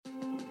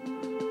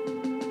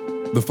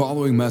The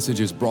following message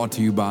is brought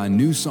to you by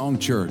New Song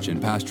Church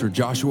and Pastor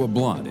Joshua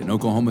Blunt in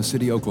Oklahoma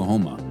City,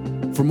 Oklahoma.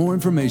 For more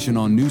information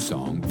on New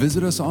Song,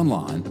 visit us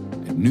online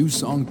at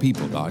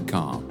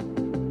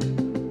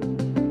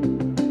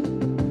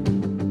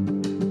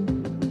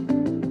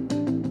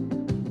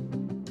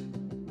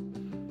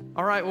newsongpeople.com.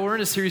 All right, well, we're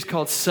in a series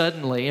called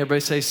Suddenly.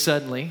 Everybody say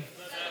Suddenly.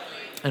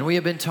 And we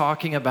have been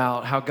talking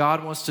about how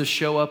God wants to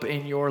show up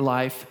in your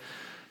life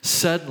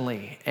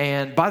suddenly.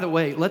 And by the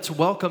way, let's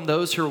welcome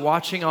those who are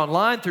watching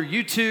online through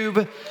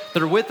YouTube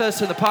that are with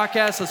us in the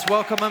podcast. Let's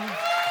welcome them.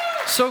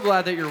 So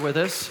glad that you're with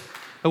us.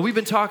 We've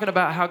been talking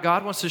about how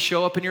God wants to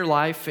show up in your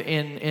life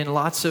in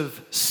lots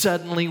of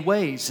suddenly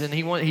ways. And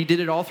He did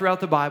it all throughout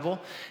the Bible,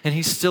 and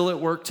He's still at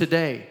work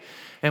today.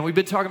 And we've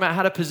been talking about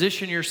how to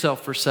position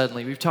yourself for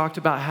suddenly. We've talked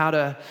about how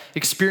to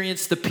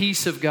experience the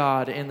peace of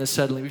God in the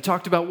suddenly. We've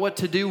talked about what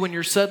to do when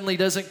your suddenly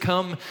doesn't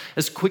come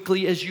as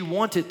quickly as you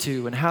want it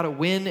to, and how to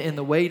win in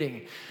the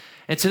waiting.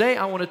 And today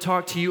I want to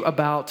talk to you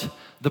about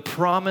the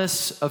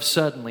promise of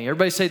suddenly.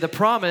 Everybody say the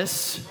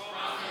promise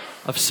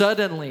of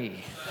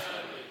suddenly.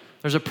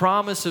 There's a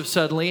promise of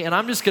suddenly, and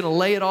I'm just going to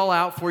lay it all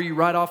out for you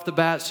right off the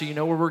bat so you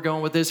know where we're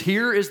going with this.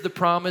 Here is the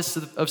promise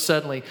of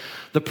suddenly.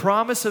 The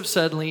promise of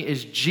suddenly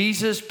is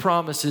Jesus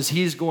promises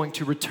He is going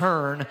to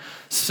return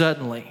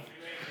suddenly.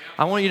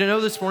 I want you to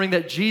know this morning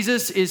that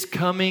Jesus is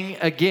coming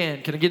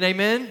again. Can I get an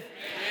amen? Amen.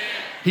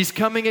 He's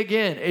coming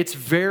again. It's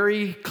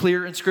very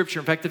clear in Scripture.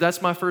 In fact,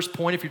 that's my first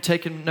point. If you're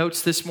taking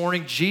notes this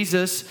morning,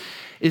 Jesus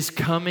is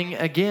coming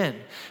again.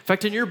 In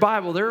fact, in your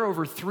Bible, there are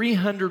over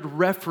 300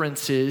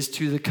 references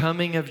to the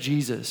coming of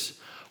Jesus.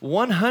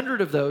 100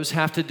 of those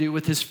have to do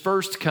with His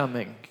first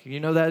coming. You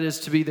know that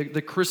is to be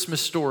the Christmas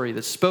story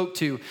that spoke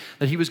to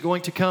that He was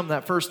going to come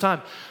that first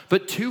time.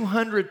 But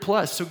 200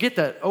 plus, so get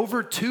that,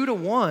 over 2 to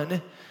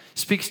 1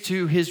 speaks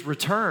to His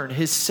return,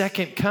 His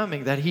second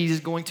coming, that He is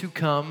going to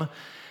come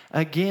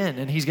again,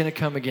 and He's going to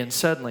come again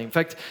suddenly. In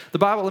fact, the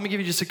Bible, let me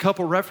give you just a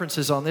couple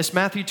references on this.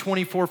 Matthew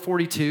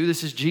 24:42,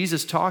 this is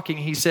Jesus talking.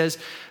 He says,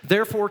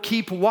 "Therefore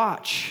keep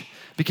watch,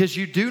 because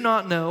you do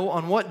not know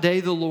on what day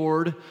the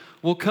Lord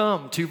will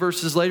come." 2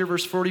 verses later,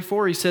 verse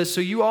 44, he says,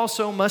 "So you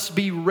also must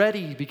be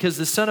ready, because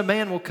the Son of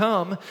Man will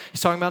come,"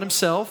 he's talking about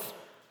Himself,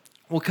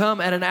 "will come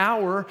at an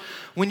hour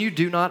when you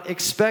do not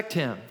expect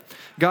Him."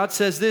 God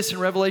says this in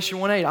Revelation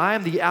 1:8, "I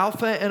am the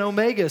Alpha and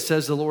Omega,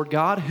 says the Lord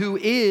God, who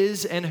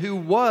is and who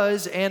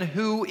was and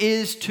who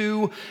is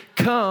to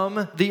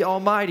come, the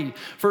Almighty."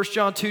 1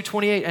 John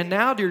 2:28, "And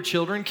now, dear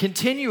children,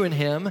 continue in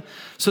Him,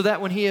 so that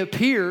when He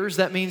appears,"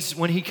 that means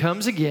when He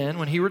comes again,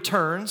 when He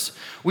returns,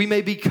 "we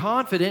may be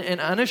confident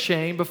and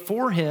unashamed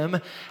before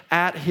Him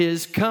at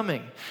His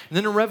coming." And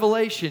then in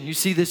Revelation, you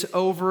see this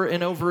over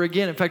and over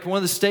again. In fact, one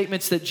of the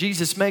statements that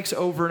Jesus makes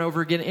over and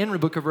over again in the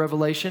book of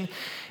Revelation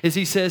is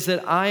He says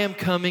that I am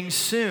coming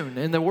soon.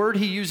 And the word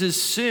He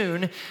uses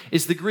soon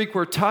is the Greek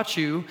word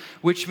tachu,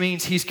 which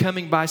means He's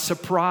coming by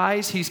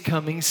surprise, He's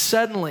coming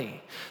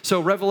suddenly. So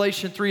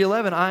Revelation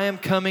 3:11, I am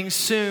coming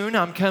soon,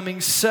 I'm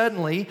coming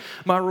suddenly,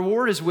 my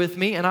reward is with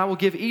me, and I will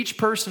give each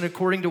person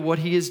according to what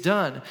he has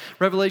done.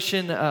 That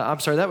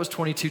was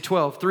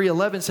 22:12.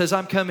 3:11 says,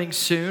 I'm coming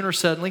soon or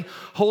suddenly,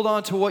 hold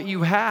on to what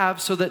you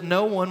have so that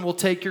no one will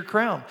take your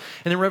crown.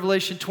 And in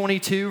Revelation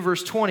 22,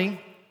 verse 20,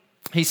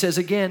 He says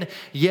again,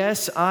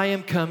 yes, I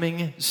am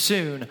coming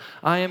soon.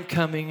 I am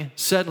coming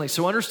suddenly.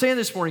 So understand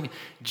this morning,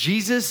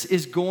 Jesus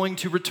is going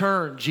to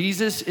return.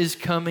 Jesus is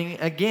coming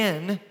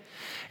again.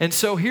 And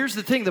so here's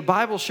the thing, the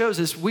Bible shows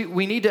us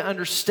we need to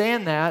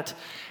understand that,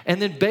 and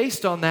then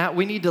based on that,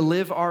 we need to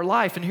live our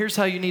life. And here's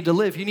how you need to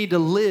live. You need to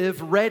live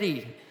ready.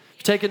 If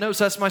you're taking notes,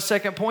 that's my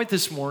second point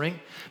this morning.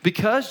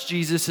 Because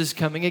Jesus is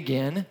coming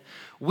again,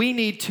 we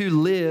need to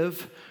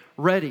live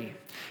ready.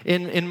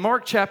 In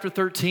Mark chapter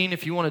 13,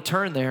 if you want to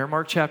turn there,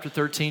 Mark chapter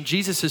 13,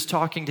 Jesus is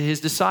talking to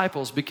His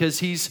disciples because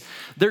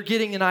they're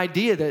getting an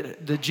idea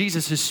that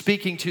Jesus is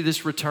speaking to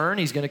this return.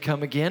 He's going to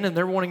come again, and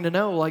they're wanting to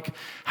know, like,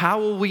 how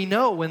will we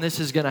know when this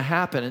is going to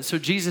happen? And so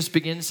Jesus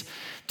begins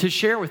to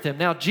share with them.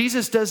 Now,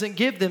 Jesus doesn't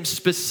give them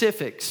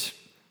specifics.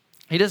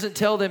 He doesn't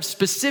tell them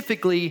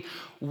specifically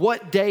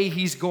what day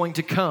He's going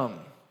to come.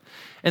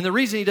 And the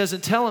reason He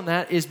doesn't tell them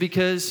that is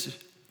because,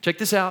 check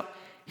this out,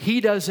 He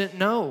doesn't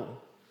know.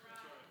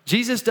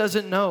 Jesus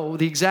doesn't know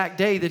the exact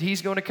day that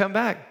He's going to come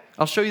back.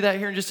 I'll show you that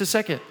here in just a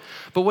second.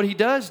 But what He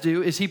does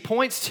do is He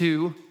points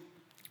to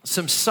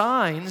some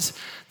signs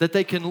that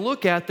they can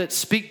look at that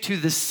speak to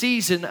the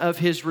season of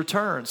His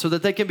return so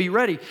that they can be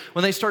ready.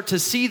 When they start to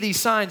see these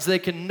signs, they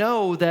can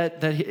know that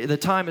the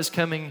time is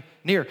coming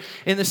near.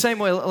 In the same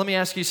way, let me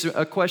ask you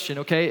a question,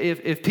 okay?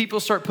 If people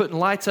start putting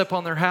lights up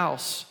on their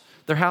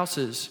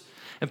houses,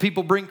 and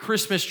people bring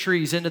Christmas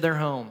trees into their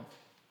home,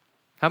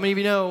 how many of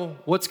you know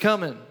what's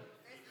coming?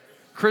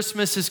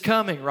 Christmas is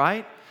coming,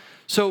 right?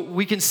 So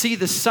we can see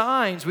the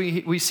signs.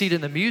 We see it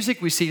in the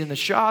music. We see it in the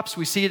shops.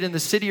 We see it in the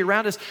city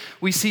around us.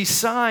 We see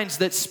signs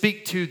that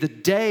speak to the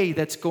day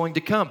that's going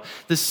to come.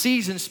 The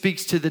season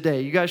speaks to the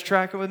day. You guys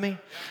tracking with me?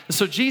 And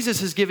so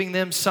Jesus is giving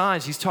them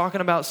signs. He's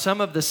talking about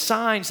some of the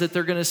signs that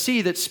they're going to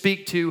see that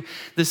speak to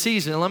the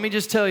season. And let me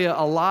just tell you,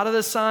 a lot of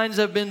the signs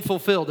have been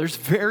fulfilled. There's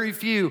very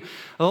few.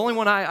 The only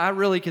one I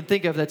really can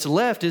think of that's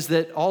left is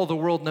that all the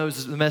world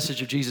knows the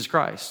message of Jesus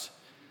Christ.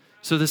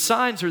 So the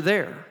signs are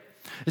there.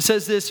 It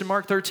says this in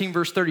Mark 13,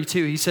 verse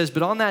 32. He says,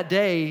 but on that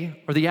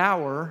day or the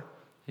hour,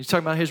 he's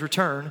talking about his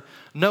return,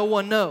 no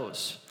one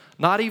knows,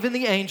 not even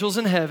the angels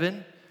in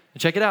heaven.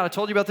 And check it out, I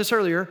told you about this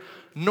earlier,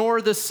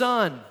 nor the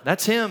Son.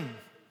 That's him.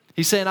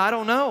 He's saying, I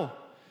don't know.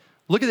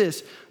 Look at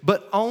this,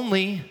 but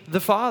only the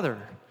Father.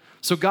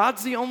 So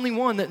God's the only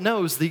one that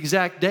knows the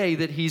exact day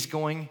that he's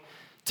going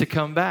to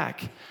come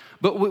back.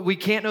 But we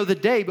can't know the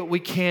day, but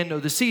we can know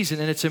the season.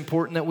 And it's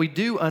important that we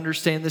do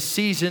understand the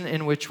season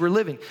in which we're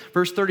living.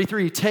 Verse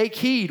 33, take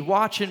heed,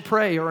 watch and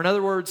pray. Or in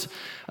other words,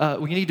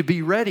 we need to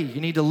be ready. You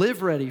need to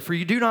live ready. For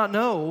you do not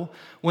know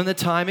when the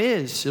time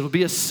is. It'll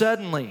be a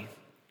suddenly.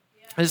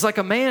 It's like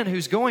a man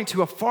who's going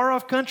to a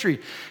far-off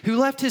country, who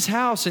left his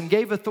house and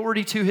gave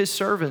authority to his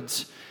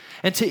servants,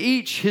 and to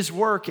each his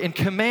work, and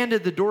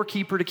commanded the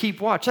doorkeeper to keep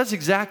watch. That's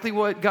exactly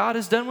what God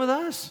has done with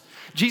us.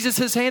 Jesus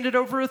has handed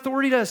over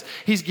authority to us.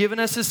 He's given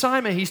us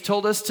assignment. He's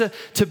told us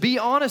to be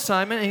on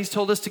assignment, and he's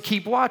told us to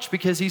keep watch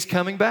because he's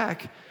coming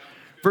back.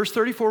 Verse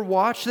 34,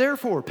 watch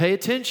therefore, pay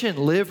attention,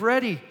 live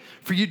ready.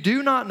 For you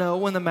do not know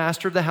when the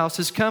master of the house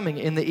is coming,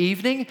 in the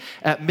evening,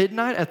 at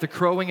midnight, at the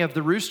crowing of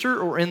the rooster,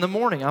 or in the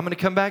morning. I'm going to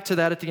come back to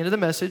that at the end of the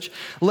message.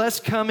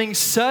 Lest coming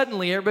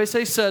suddenly, everybody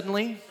say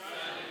suddenly,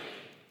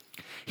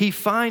 he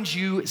finds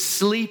you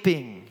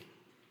sleeping.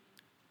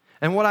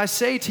 And what I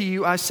say to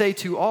you, I say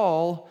to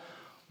all,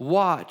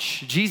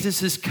 watch.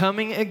 Jesus is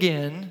coming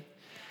again,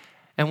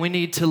 and we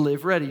need to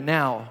live ready.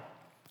 Now,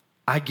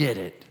 I get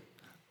it.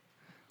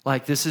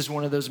 Like, this is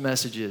one of those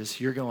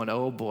messages. You're going,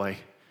 oh boy,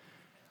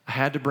 I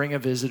had to bring a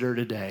visitor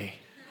today.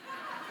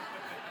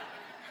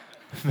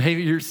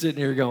 Maybe you're sitting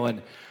here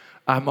going,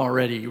 I'm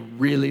already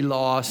really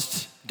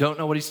lost. Don't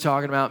know what he's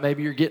talking about.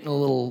 Maybe you're getting a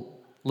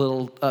little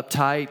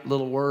uptight, a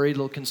little worried, a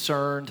little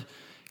concerned,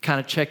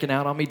 kind of checking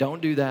out on me.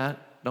 Don't do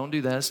that. Don't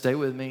do that. Stay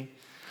with me.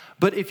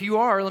 But if you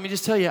are, let me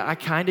just tell you, I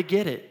kind of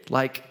get it.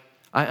 Like,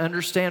 I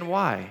understand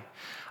why.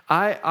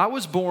 I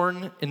was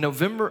born in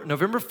November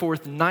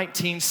 4th,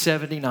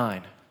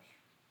 1979.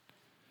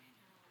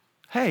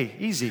 Hey,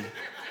 easy.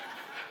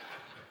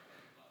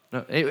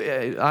 No,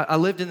 I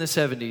lived in the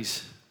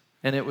 70s,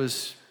 and it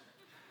was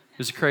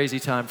a crazy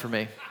time for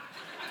me.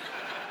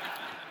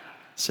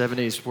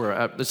 70s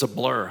were, it's a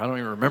blur. I don't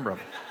even remember them.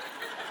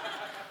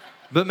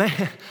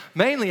 But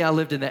mainly I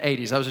lived in the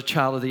 80s. I was a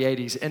child of the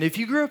 80s. And if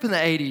you grew up in the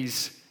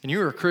 80s, and you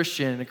were a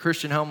Christian in a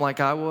Christian home like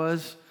I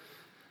was,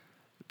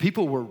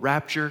 people were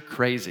rapture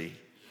crazy.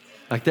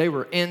 Like, they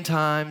were end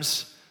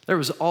times. There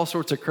was all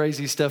sorts of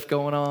crazy stuff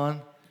going on.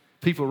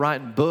 People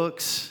writing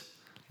books,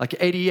 like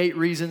 88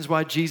 Reasons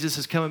Why Jesus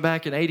is Coming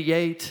Back in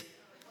 88.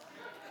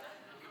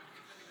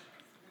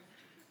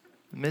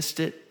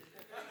 Missed it.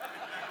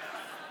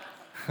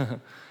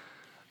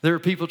 There were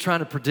people trying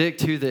to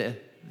predict who the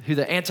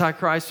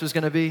Antichrist was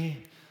going to be.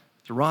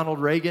 Ronald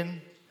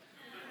Reagan,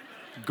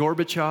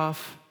 Gorbachev,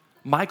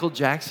 Michael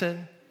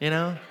Jackson,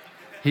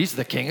 he's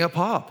the king of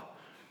pop.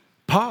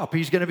 Pop,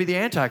 he's going to be the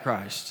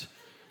Antichrist.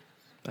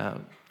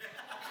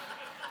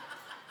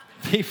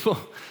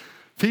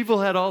 People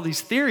had all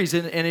these theories,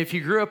 and if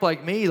you grew up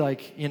like me,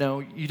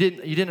 you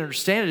didn't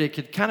understand it. It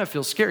could kind of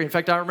feel scary. In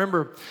fact, I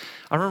remember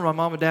my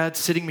mom and dad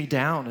sitting me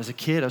down as a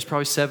kid. I was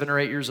probably 7 or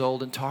 8 years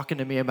old, and talking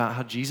to me about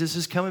how Jesus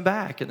is coming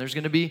back, and there's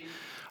going to be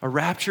a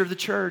rapture of the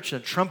church,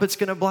 and a trumpet's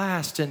going to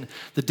blast, and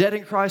the dead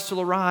in Christ will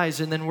arise,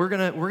 and then we're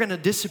going to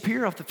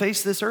disappear off the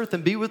face of this earth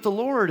and be with the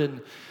Lord, and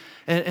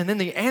then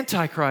the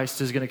Antichrist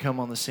is going to come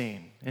on the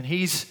scene, and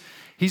he's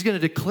going to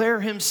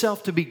declare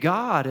himself to be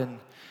God, and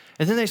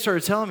then they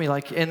started telling me,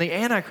 and the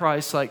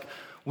Antichrist,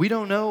 we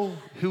don't know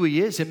who he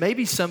is. It may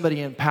be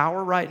somebody in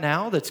power right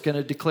now that's going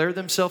to declare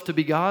themselves to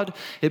be God.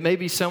 It may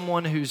be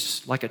someone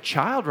who's like a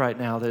child right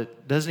now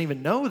that doesn't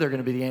even know they're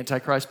going to be the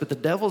Antichrist, but the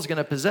devil's going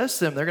to possess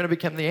them. They're going to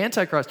become the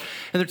Antichrist.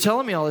 And they're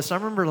telling me all this. And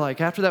I remember,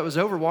 after that was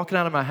over, walking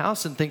out of my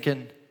house and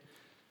thinking,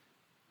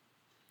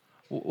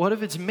 what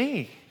if it's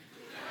me?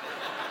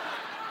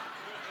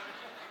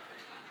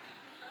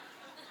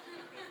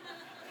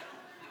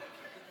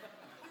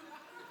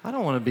 I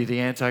don't want to be the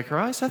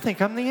Antichrist. I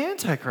think I'm the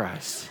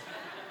Antichrist.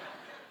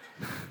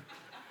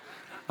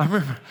 I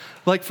remember,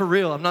 for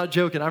real, I'm not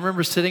joking. I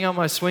remember sitting on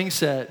my swing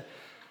set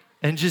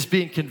and just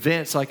being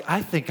convinced,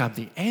 I think I'm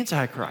the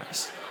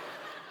Antichrist.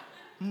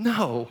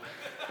 No.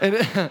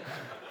 And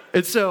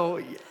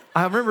so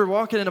I remember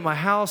walking into my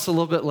house a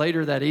little bit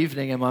later that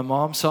evening, and my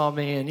mom saw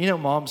me,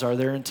 and moms are,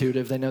 they're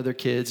intuitive, they know their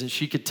kids, and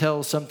she could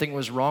tell something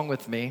was wrong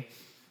with me.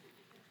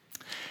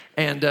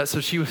 And so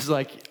she was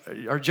like,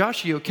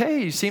 Josh, you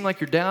okay? You seem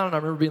like you're down. And I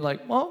remember being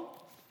like, Mom,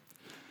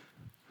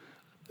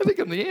 I think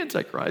I'm the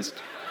Antichrist.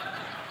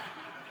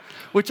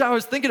 Which I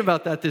was thinking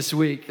about that this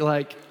week,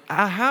 like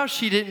how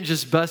she didn't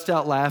just bust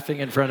out laughing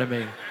in front of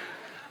me.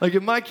 Like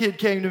if my kid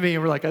came to me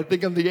and were like, I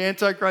think I'm the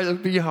Antichrist, it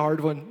would be a hard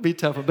one, be a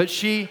tough one. But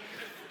she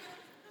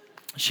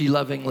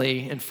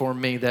lovingly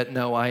informed me that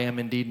no, I am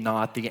indeed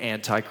not the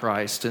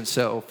Antichrist. And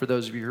so for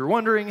those of you who are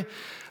wondering,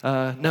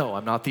 no,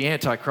 I'm not the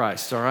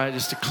Antichrist, all right?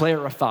 Just to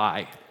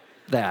clarify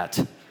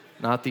that,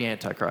 not the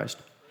Antichrist.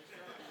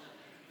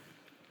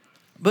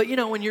 But you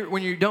know, when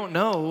you don't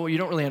know, you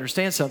don't really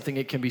understand something,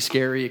 it can be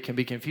scary, it can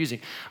be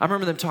confusing. I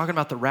remember them talking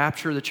about the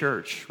rapture of the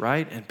church,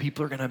 right? And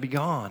people are going to be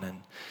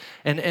gone.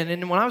 And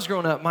when I was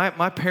growing up,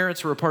 my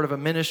parents were a part of a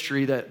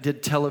ministry that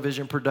did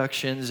television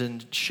productions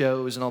and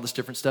shows and all this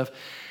different stuff.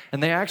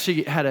 And they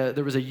actually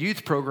there was a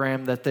youth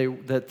program that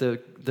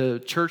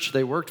the church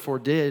they worked for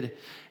did,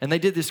 and they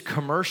did this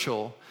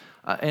commercial.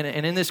 And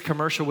in this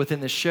commercial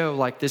within this show,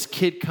 like this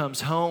kid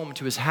comes home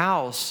to his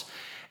house,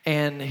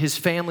 and his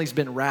family's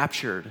been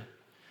raptured.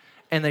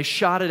 And they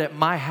shot it at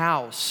my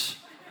house.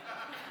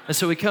 And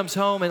so he comes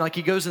home and like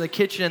he goes in the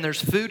kitchen and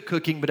there's food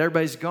cooking, but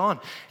everybody's gone.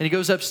 And he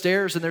goes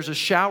upstairs and there's a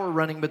shower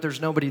running, but there's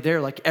nobody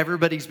there. Like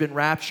everybody's been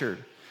raptured.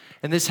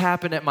 And this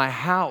happened at my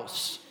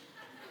house.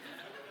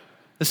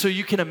 And so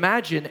you can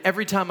imagine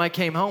every time I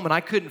came home and I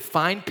couldn't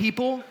find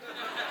people,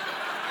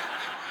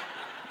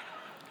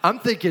 I'm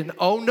thinking,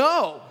 oh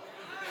no,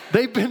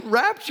 they've been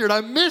raptured.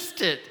 I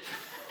missed it.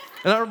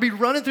 And I would be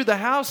running through the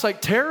house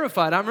like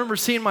terrified. I remember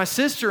seeing my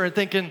sister and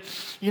thinking,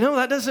 you know,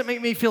 that doesn't make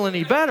me feel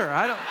any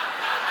better.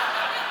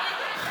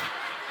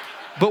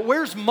 But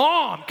where's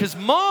mom? Because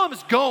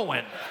mom's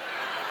going.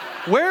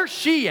 Where's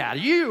she at?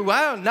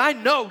 I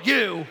know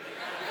you.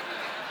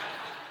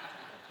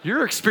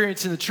 You're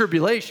experiencing the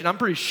tribulation. I'm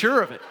pretty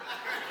sure of it.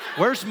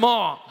 Where's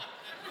mom?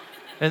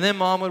 And then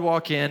mom would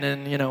walk in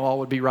and, you know, all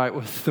would be right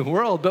with the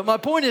world. But my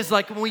point is,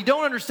 like, when we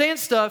don't understand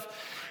stuff,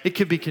 it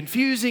can be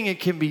confusing, it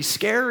can be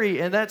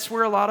scary, and that's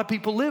where a lot of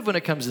people live when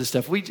it comes to this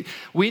stuff.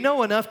 We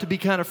know enough to be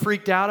kind of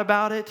freaked out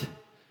about it.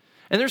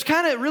 And there's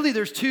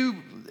two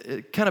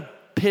kind of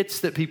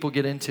pits that people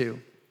get into.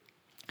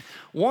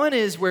 One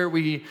is where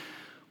we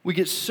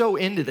get so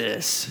into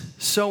this,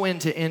 so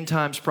into end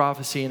times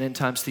prophecy and end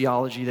times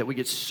theology that we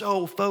get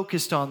so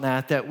focused on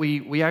that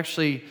we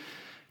actually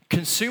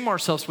consume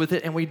ourselves with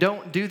it and we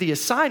don't do the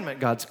assignment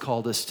God's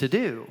called us to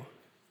do.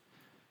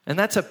 And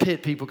that's a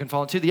pit people can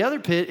fall into. The other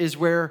pit is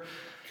where,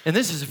 and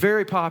this is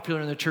very popular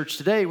in the church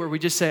today, where we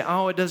just say,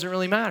 oh, it doesn't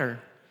really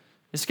matter.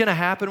 It's going to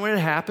happen when it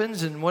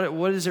happens, and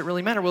what does it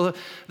really matter? Well,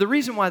 the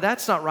reason why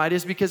that's not right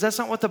is because that's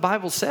not what the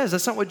Bible says.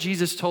 That's not what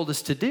Jesus told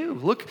us to do.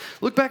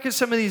 Look back at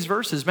some of these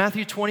verses.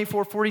 Matthew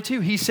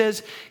 24:42, he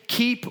says,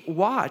 keep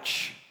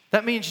watch.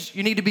 That means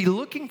you need to be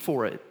looking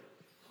for it.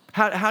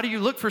 How do you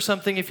look for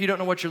something if you don't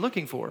know what you're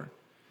looking for?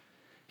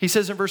 He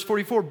says in verse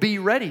 44, be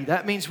ready.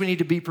 That means we need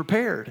to be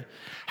prepared.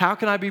 How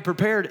can I be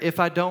prepared if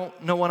I don't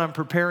know what I'm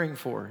preparing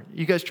for?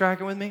 You guys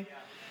tracking with me?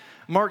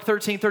 Mark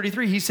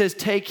 13:33, he says,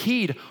 take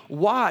heed,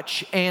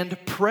 watch, and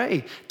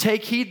pray.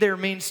 Take heed there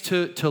means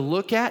to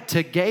look at,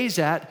 to gaze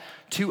at,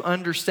 to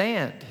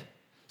understand.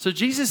 So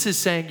Jesus is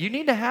saying you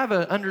need to have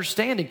an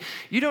understanding.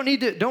 You don't need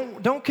to,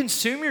 don't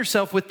consume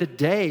yourself with the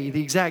day,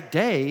 the exact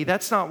day.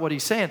 That's not what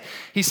he's saying.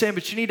 He's saying,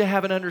 but you need to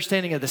have an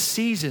understanding of the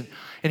season.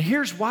 And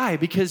here's why,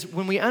 because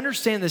when we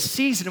understand the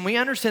season and we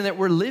understand that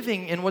we're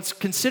living in what's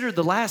considered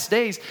the last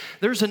days,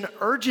 there's an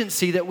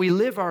urgency that we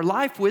live our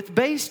life with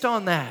based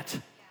on that.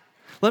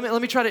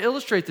 Let me try to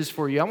illustrate this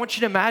for you. I want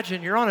you to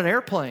imagine you're on an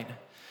airplane.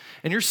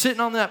 And you're sitting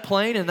on that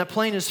plane, and that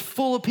plane is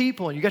full of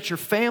people. And you got your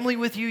family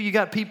with you. You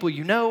got people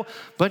you know, a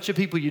bunch of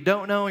people you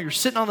don't know. You're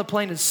sitting on the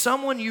plane, and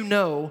someone you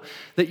know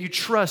that you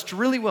trust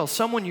really well,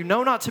 someone you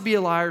know not to be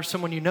a liar,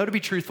 someone you know to be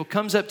truthful,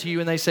 comes up to you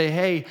and they say,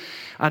 hey,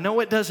 I know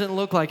it doesn't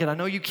look like it. I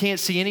know you can't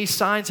see any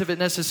signs of it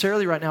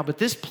necessarily right now, but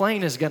this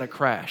plane is going to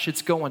crash.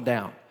 It's going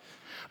down.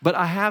 But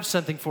I have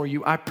something for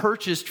you. I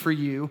purchased for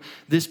you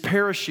this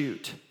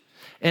parachute.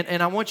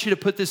 And I want you to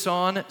put this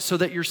on so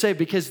that you're safe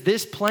because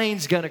this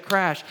plane's going to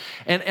crash.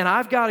 And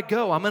I've got to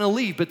go. I'm going to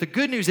leave. But the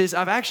good news is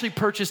I've actually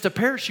purchased a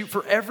parachute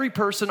for every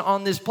person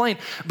on this plane.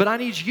 But I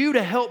need you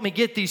to help me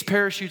get these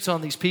parachutes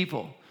on these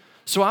people.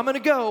 So I'm going to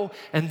go,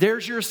 and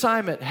there's your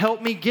assignment.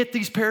 Help me get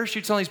these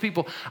parachutes on these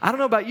people. I don't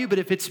know about you, but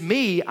if it's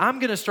me, I'm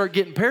going to start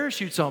getting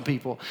parachutes on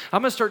people.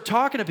 I'm going to start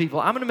talking to people.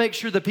 I'm going to make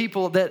sure the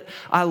people that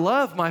I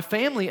love, my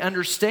family,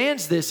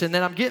 understands this, and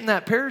then I'm getting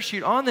that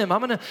parachute on them. I'm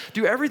going to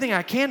do everything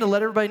I can to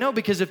let everybody know,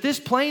 because if this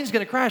plane's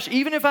going to crash,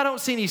 even if I don't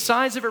see any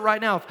signs of it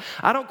right now, if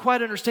I don't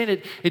quite understand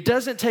it, it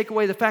doesn't take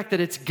away the fact that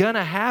it's going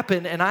to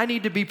happen, and I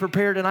need to be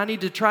prepared, and I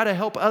need to try to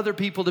help other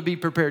people to be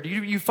prepared.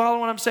 You follow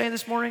what I'm saying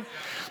this morning?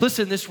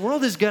 Listen, this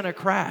world is going to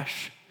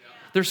crash.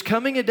 There's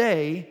coming a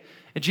day,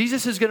 and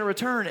Jesus is going to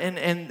return,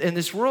 and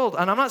this world,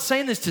 and I'm not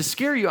saying this to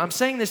scare you, I'm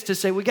saying this to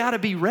say we got to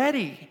be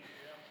ready.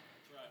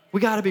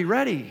 We got to be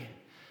ready,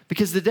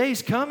 because the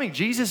day's coming.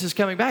 Jesus is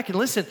coming back, and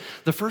listen,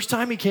 the first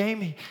time he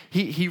came,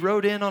 he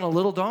rode in on a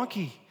little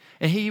donkey,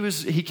 and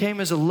he came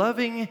as a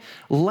loving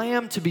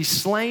lamb to be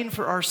slain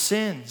for our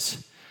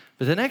sins.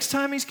 But the next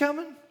time he's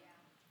coming,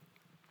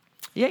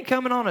 he ain't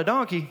coming on a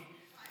donkey.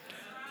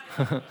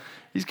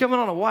 He's coming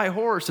on a white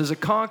horse as a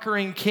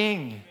conquering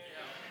king.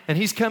 And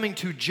he's coming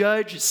to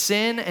judge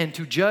sin and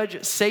to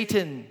judge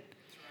Satan.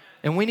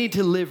 And we need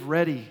to live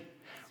ready.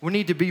 We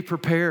need to be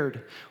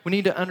prepared. We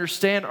need to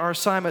understand our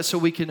assignment so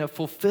we can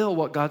fulfill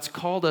what God's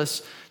called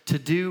us to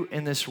do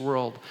in this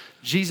world.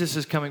 Jesus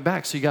is coming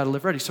back, so you got to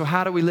live ready. So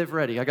how do we live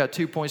ready? I got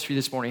 2 points for you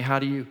this morning. How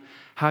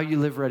you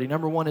live ready?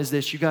 Number one is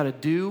this: you got to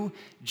do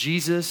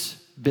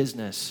Jesus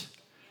business.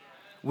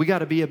 We got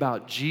to be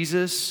about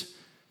Jesus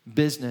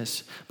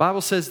business.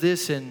 Bible says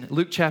this in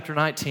Luke chapter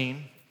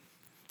 19.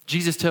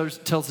 Jesus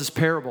tells this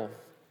parable.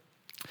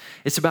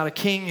 It's about a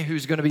king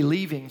who's going to be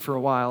leaving for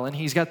a while, and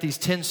he's got these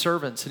 10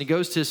 servants, and he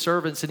goes to his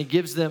servants and he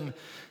gives them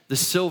the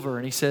silver,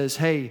 and he says,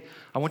 hey,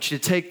 I want you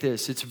to take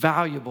this. It's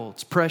valuable.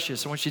 It's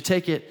precious. I want you to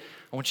take it.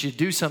 I want you to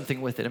do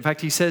something with it. In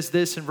fact, he says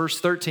this in verse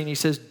 13. He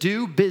says,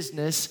 do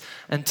business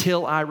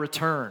until I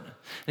return. And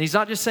he's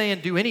not just saying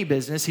do any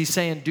business. He's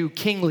saying do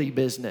kingly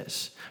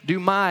business. Do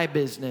my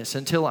business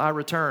until I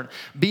return.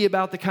 Be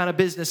about the kind of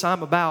business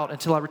I'm about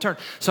until I return.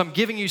 So I'm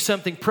giving you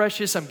something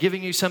precious. I'm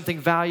giving you something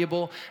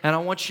valuable. And I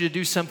want you to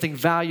do something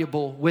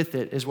valuable with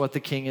it, is what the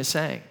king is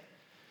saying.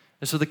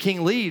 And so the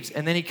king leaves,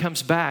 and then he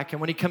comes back.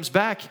 And when he comes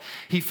back,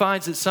 he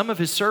finds that some of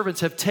his servants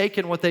have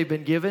taken what they've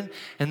been given,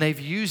 and they've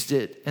used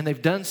it, and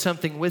they've done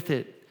something with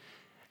it.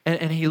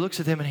 And he looks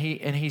at them,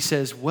 and he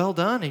says, well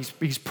done.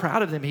 He's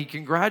proud of them. He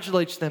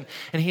congratulates them,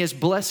 and he has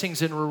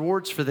blessings and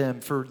rewards for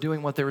them for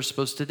doing what they were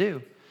supposed to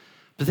do.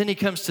 But then he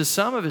comes to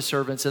some of his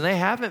servants, and they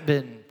haven't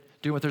been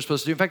doing what they're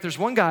supposed to do. In fact, there's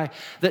one guy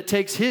that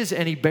takes his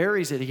and he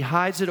buries it. He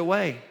hides it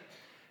away.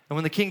 And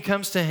when the king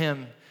comes to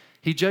him,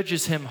 he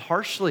judges him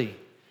harshly.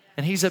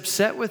 And he's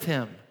upset with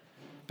him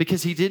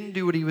because he didn't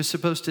do what he was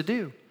supposed to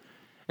do.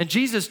 And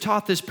Jesus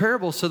taught this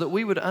parable so that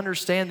we would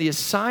understand the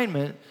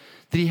assignment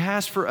that he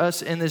has for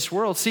us in this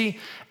world. See,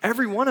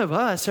 every one of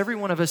us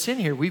in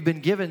here, we've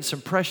been given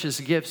some precious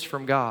gifts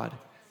from God.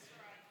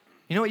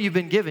 You know what you've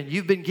been given?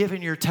 You've been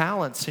given your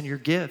talents and your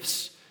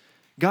gifts.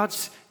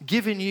 God's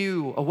given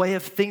you a way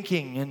of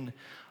thinking and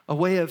a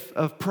way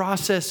of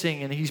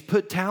processing, and he's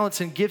put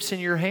talents and gifts in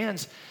your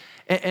hands.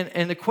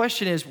 And the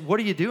question is, what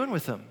are you doing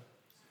with them?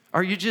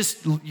 Are you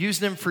just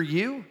using them for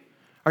you?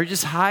 Are you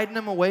just hiding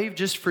them away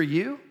just for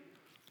you?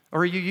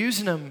 Or are you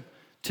using them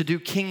to do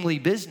kingly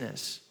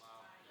business?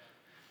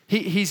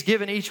 He's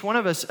given each one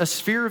of us a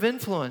sphere of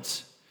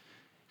influence.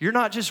 You're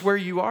not just where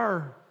you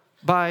are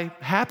by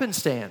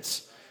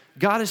happenstance.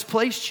 God has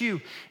placed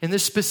you in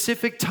this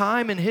specific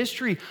time in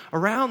history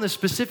around the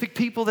specific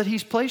people that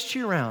he's placed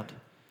you around.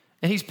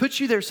 And he's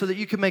put you there so that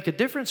you can make a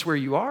difference where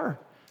you are.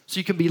 So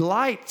you can be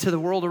light to the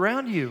world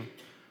around you.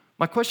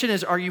 My question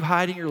is, are you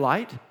hiding your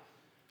light?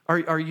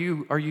 Are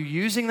you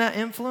using that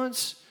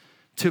influence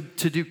to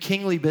do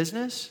kingly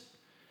business?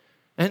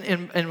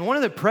 And one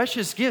of the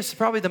precious gifts,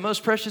 probably the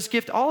most precious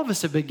gift all of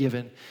us have been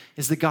given,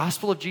 is the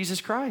gospel of Jesus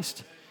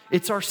Christ.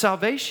 It's our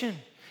salvation.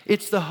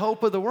 It's the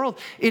hope of the world.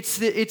 It's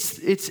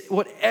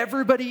what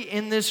everybody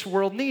in this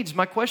world needs.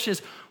 My question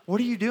is, what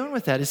are you doing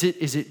with that? Is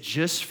it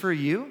just for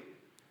you?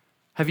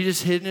 Have you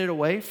just hidden it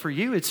away for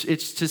you?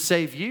 It's to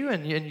save you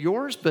and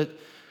yours, but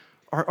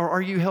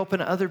are you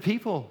helping other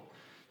people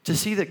to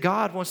see that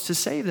God wants to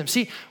save them?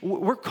 See,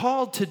 we're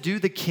called to do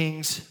the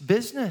king's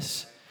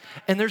business.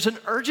 And there's an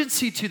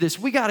urgency to this.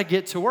 We got to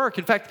get to work.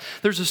 In fact,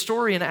 there's a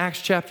story in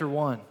Acts chapter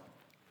 1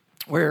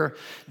 where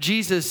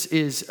Jesus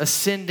is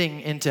ascending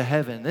into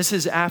heaven. This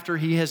is after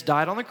he has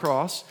died on the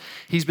cross.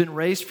 He's been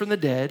raised from the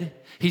dead.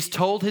 He's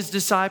told his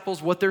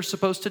disciples what they're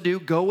supposed to do.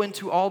 Go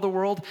into all the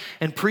world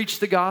and preach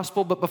the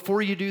gospel. But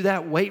before you do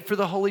that, wait for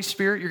the Holy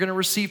Spirit. You're going to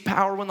receive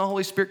power when the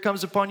Holy Spirit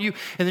comes upon you.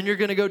 And then you're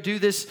going to go do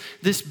this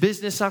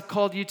business I've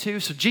called you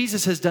to. So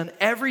Jesus has done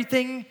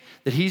everything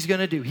that he's going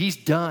to do. He's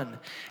done.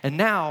 And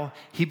now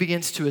he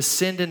begins to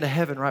ascend into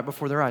heaven right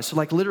before their eyes. So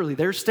like literally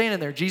they're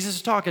standing there. Jesus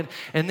is talking.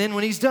 And then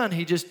when he's done,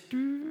 he just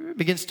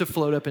begins to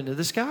float up into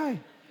the sky.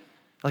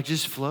 Like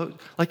just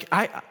float. Like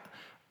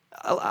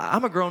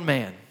I'm a grown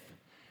man.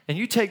 And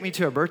you take me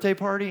to a birthday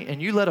party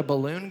and you let a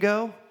balloon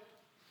go,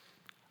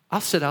 I'll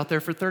sit out there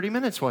for 30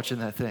 minutes watching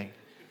that thing.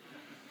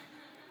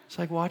 It's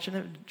like watching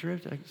it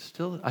drift.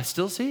 I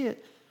still see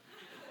it.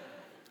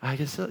 I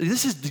guess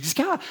this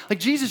guy, like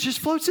Jesus just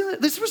floats in.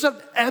 This was an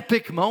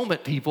epic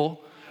moment,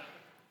 people.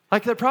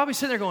 Like they're probably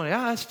sitting there going,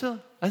 yeah,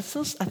 I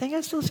think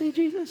I still see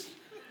Jesus.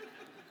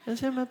 There's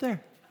him up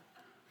there.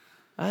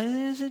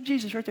 There's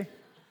Jesus right there.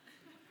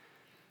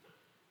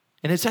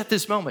 And it's at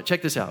this moment,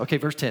 check this out. Okay,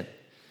 verse 10.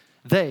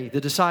 They, the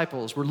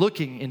disciples, were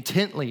looking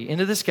intently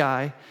into the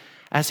sky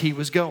as he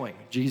was going,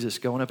 Jesus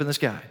going up in the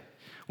sky,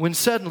 when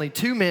suddenly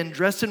 2 men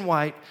dressed in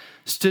white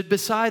stood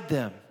beside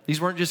them.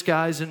 These weren't just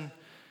guys in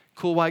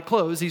cool white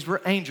clothes. These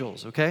were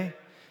angels, okay?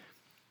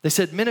 They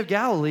said, men of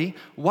Galilee,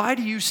 why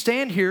do you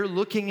stand here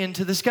looking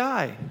into the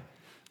sky?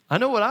 I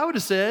know what I would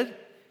have said,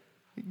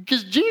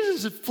 because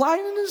Jesus is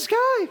flying into the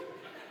sky.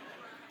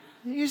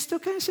 You still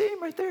kind of see him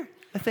right there,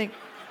 I think.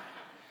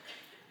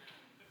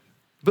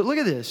 But look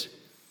at this.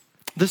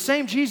 The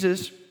same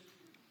Jesus,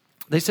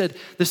 they said,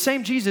 the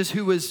same Jesus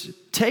who was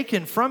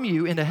taken from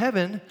you into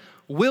heaven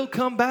will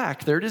come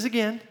back. There it is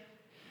again.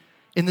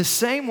 in the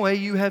same way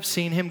you have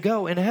seen him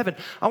go into heaven.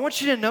 I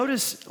want you to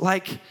notice,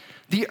 like,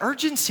 the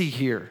urgency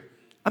here.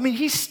 I mean,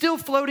 he's still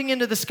floating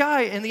into the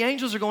sky, and the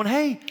angels are going,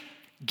 hey,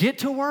 get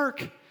to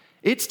work.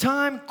 It's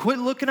time. Quit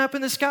looking up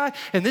in the sky.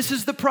 And this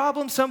is the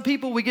problem. Some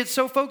people, we get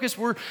so focused.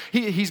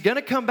 He's going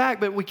to come back,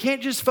 but we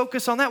can't just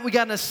focus on that. We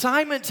got an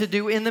assignment to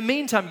do in the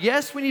meantime.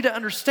 Yes, we need to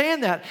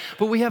understand that,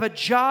 but we have a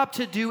job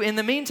to do in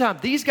the meantime.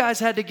 These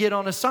guys had to get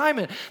on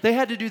assignment. They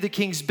had to do the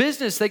king's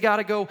business. They got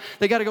to go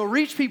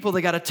reach people.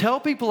 They got to tell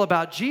people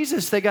about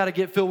Jesus. They got to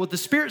get filled with the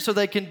Spirit so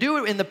they can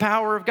do it in the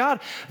power of God.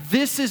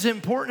 This is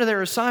important to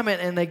their assignment,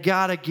 and they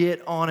got to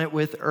get on it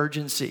with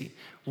urgency.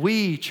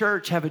 We,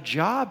 church, have a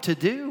job to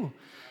do.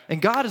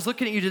 And God is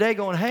looking at you today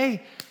going,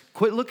 hey,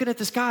 quit looking at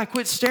the sky.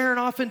 Quit staring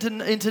off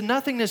into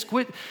nothingness.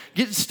 Quit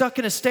getting stuck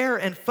in a stare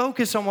and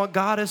focus on what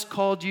God has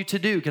called you to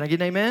do. Can I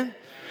get an amen? Amen.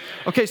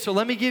 Okay, so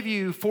let me give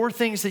you 4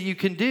 things that you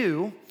can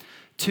do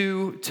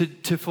to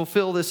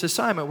fulfill this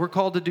assignment. We're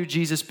called to do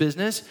Jesus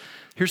business.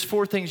 Here's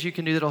 4 things you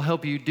can do that'll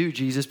help you do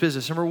Jesus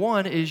business. Number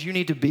 1 is you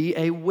need to be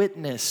a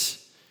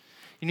witness.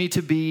 You need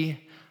to be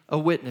a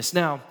witness.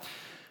 Now,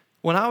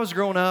 when I was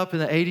growing up in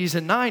the 80s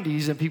and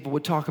 90s and people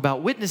would talk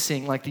about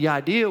witnessing, like the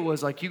idea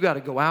was like you got to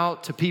go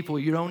out to people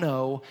you don't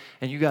know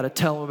and you got to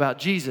tell them about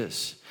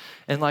Jesus.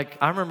 And like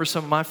I remember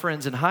some of my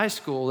friends in high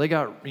school, they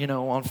got,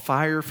 on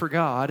fire for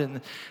God,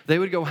 and they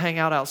would go hang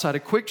out outside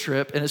of Quick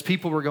Trip, and as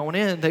people were going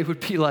in, they would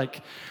be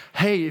like,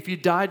 hey, if you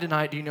died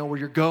tonight, do you know where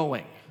you're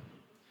going?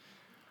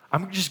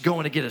 I'm just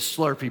going to get a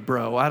Slurpee,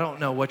 bro. I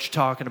don't know what you're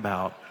talking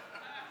about.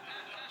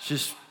 It's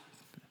just...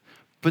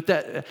 But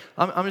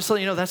I'm just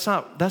letting you know, that's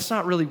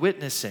not really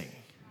witnessing.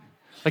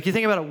 Like you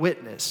think about a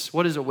witness.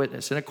 What is a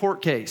witness? In a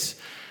court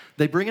case,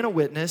 they bring in a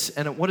witness,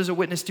 and what does a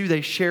witness do? They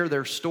share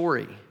their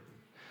story.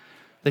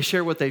 They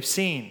share what they've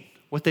seen,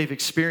 what they've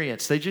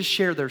experienced. They just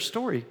share their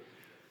story.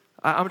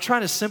 I'm trying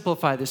to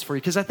simplify this for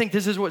you because I think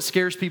this is what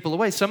scares people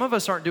away. Some of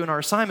us aren't doing our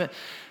assignment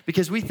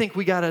because we think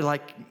we got to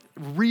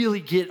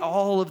really get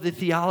all of the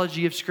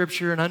theology of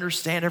Scripture and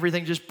understand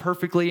everything just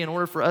perfectly in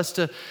order for us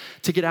to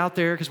get out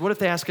there. Because what if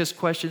they ask us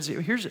questions?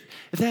 If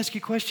they ask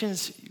you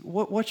questions,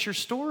 what's your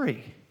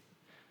story?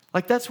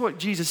 Like that's what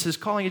Jesus is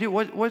calling you to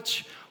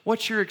do.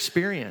 What's your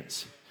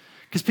experience?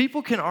 Because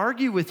people can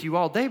argue with you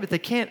all day, but they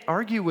can't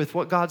argue with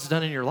what God's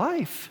done in your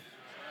life.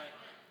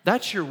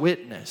 That's your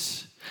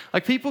witness.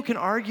 Like people can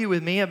argue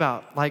with me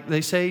about, like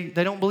they say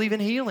they don't believe in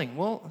healing.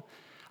 Well,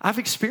 I've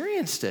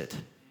experienced it.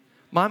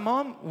 My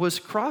mom was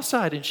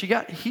cross-eyed and she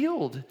got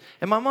healed.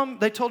 And my mom,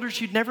 they told her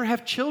she'd never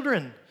have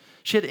children.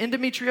 She had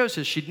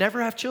endometriosis. She'd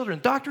never have children.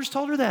 Doctors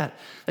told her that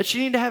she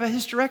needed to have a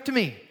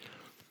hysterectomy.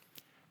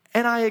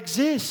 And I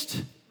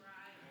exist.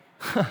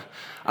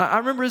 I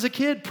remember as a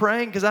kid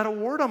praying because I had a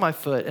wart on my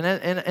foot.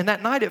 And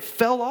that night it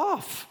fell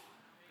off.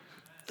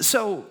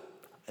 So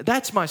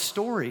that's my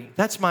story.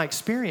 That's my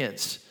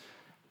experience.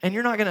 And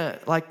you're not going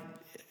to,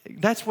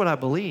 that's what I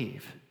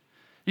believe.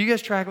 You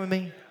guys tracking with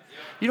me?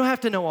 You don't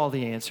have to know all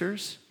the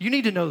answers. You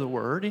need to know the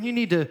Word, and you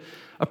need to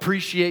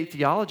appreciate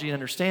theology and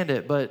understand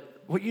it.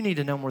 But what you need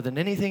to know more than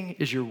anything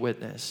is your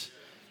witness,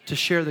 to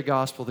share the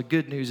gospel, the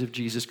good news of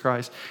Jesus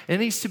Christ. And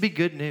it needs to be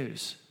good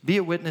news. Be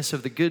a witness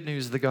of the good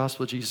news of the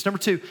gospel of Jesus. Number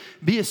 2,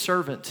 be a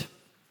servant.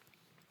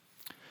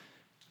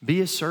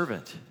 Be a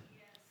servant.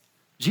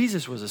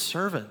 Jesus was a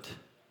servant.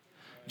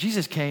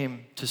 Jesus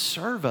came to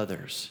serve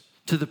others,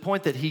 to the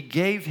point that he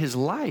gave his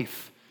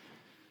life.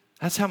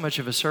 That's how much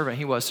of a servant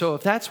he was. So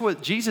if that's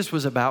what Jesus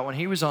was about when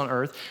he was on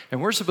earth,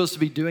 and we're supposed to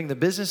be doing the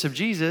business of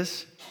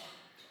Jesus,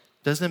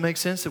 doesn't it make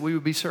sense that we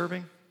would be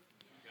serving?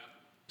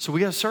 So we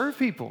got to serve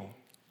people.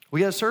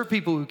 We got to serve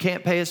people who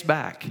can't pay us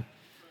back.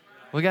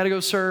 We got to go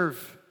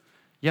serve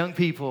young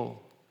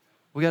people.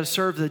 We got to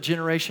serve the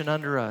generation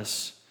under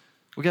us.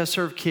 We got to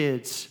serve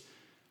kids.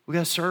 We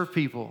got to serve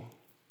people.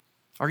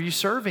 Are you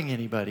serving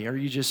anybody? Or are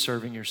you just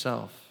serving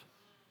yourself?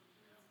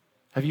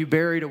 Have you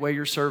buried away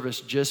your service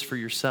just for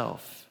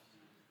yourself?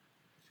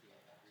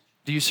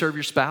 Do you serve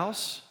your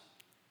spouse?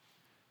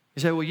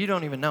 You say, well, you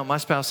don't even know. My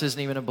spouse isn't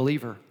even a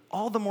believer.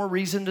 All the more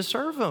reason to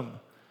serve them,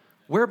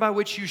 whereby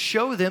which you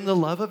show them the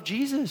love of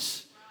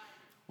Jesus.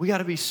 We got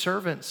to be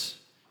servants.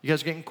 You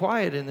guys are getting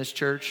quiet in this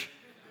church.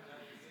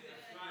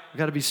 We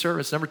got to be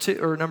servants.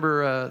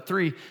 Number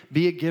 3,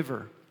 be a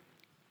giver.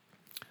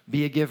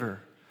 Be a giver.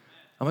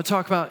 I'm going to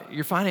talk about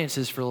your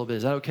finances for a little bit.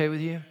 Is that okay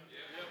with you?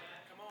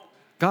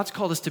 God's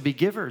called us to be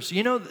givers.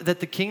 You know that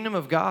the kingdom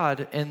of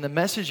God and the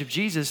message of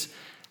Jesus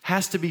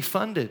has to be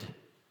funded.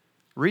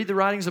 Read the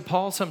writings of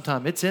Paul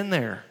sometime. It's in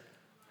there.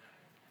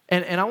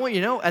 And I want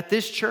you to know, at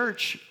this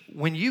church,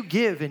 when you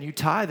give and you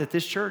tithe at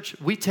this church,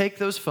 we take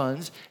those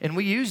funds and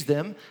we use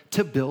them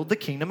to build the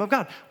kingdom of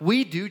God.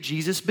 We do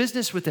Jesus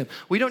business with them.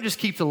 We don't just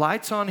keep the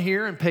lights on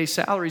here and pay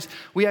salaries.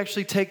 We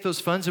actually take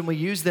those funds and we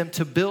use them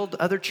to build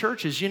other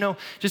churches. You know,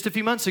 just a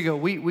few months ago,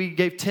 we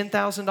gave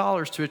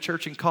 $10,000 to a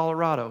church in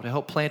Colorado to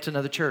help plant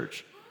another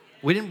church.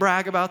 We didn't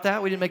brag about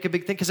that. We didn't make a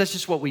big thing because that's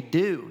just what we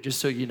do, just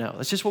so you know.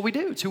 That's just what we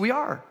do. It's who we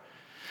are.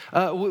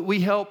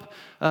 We help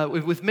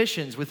with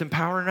missions, with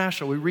Empower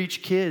International. We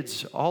reach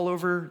kids all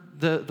over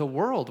the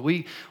world.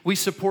 We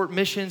support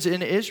missions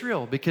in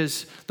Israel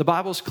because the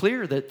Bible's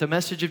clear that the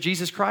message of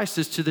Jesus Christ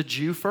is to the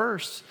Jew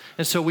first.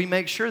 And so we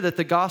make sure that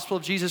the gospel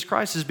of Jesus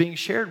Christ is being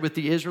shared with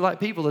the Israelite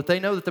people, that they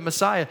know that the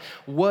Messiah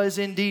was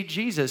indeed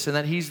Jesus and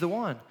that he's the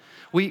one.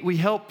 We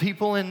help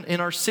people in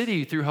our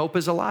city through Hope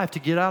is Alive to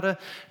get out of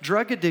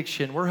drug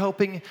addiction. We're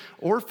helping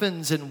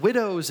orphans and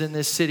widows in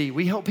this city.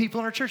 We help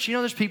people in our church. You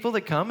know, there's people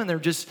that come and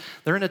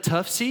they're in a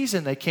tough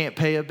season. They can't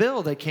pay a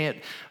bill. They can't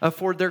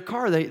afford their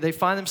car. They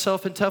find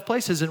themselves in tough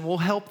places, and we'll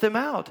help them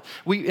out.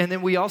 And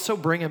then we also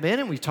bring them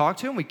in and we talk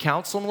to them. We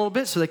counsel them a little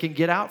bit so they can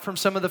get out from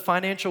some of the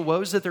financial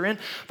woes that they're in.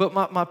 But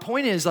my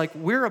point is, like,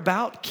 we're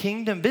about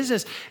kingdom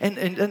business.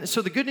 And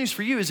so the good news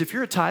for you is if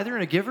you're a tither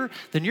and a giver,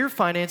 then your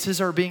finances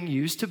are being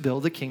used to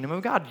build the kingdom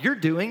of God. You're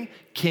doing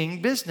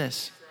king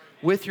business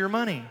with your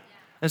money.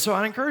 And so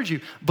I encourage you,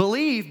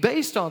 believe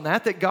based on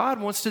that God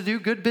wants to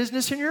do good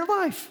business in your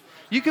life.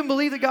 You can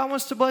believe that God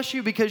wants to bless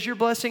you because you're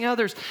blessing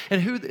others.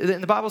 And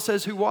the Bible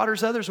says who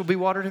waters others will be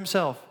watered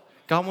himself.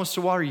 God wants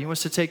to water you. He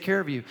wants to take care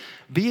of you.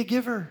 Be a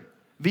giver.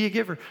 Be a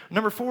giver.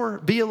 Number 4,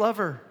 be a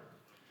lover.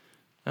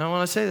 And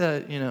when I say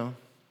that, I'm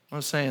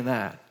not saying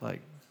that.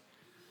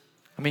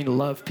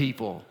 Love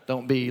people.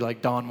 Don't be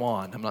like Don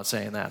Juan. I'm not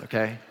saying that,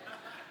 okay?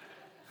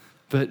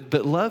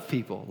 But love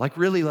people,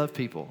 really love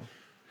people.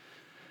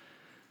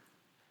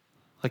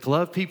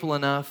 Love people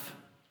enough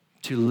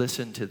to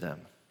listen to them.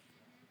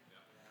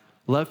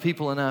 Love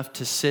people enough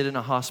to sit in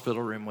a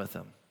hospital room with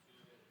them.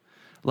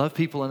 Love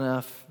people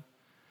enough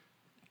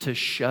to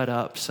shut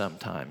up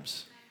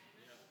sometimes.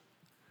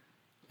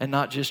 And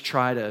not just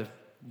try to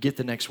get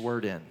the next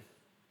word in.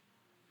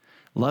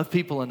 Love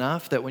people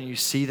enough that when you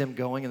see them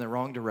going in the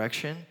wrong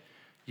direction,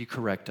 you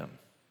correct them.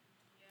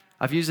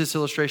 I've used this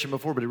illustration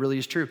before, but it really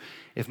is true.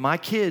 If my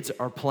kids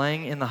are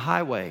playing in the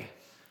highway,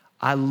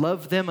 I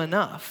love them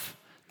enough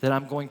that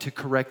I'm going to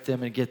correct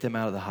them and get them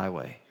out of the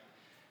highway.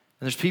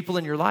 And there's people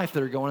in your life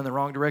that are going in the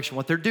wrong direction.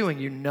 What they're doing,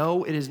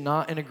 it is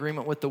not in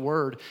agreement with the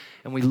word.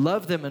 And we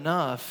love them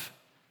enough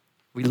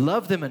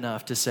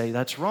to say,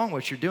 that's wrong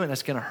what you're doing.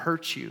 That's going to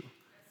hurt you.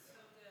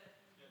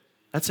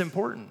 That's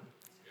important.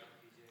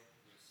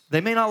 They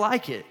may not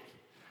like it.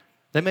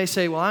 They may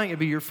say, well, I ain't going to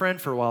be your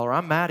friend for a while, or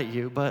I'm mad at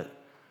you, but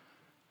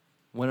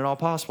when at all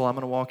possible, I'm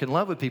going to walk in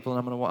love with people, and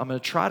I'm going to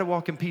try to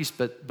walk in peace,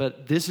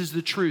 but this is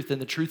the truth,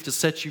 and the truth will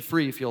set you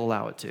free if you'll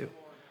allow it to.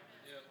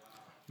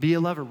 Be a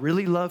lover.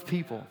 Really love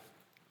people.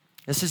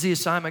 This is the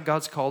assignment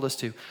God's called us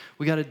to.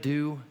 We got to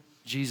do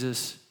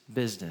Jesus'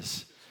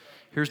 business.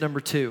 Here's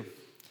number 2.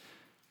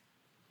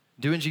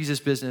 Doing Jesus'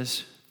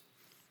 business,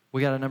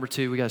 we got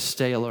to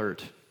stay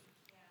alert.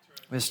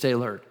 We got to stay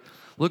alert.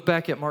 Look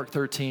back at Mark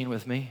 13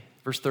 with me,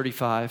 verse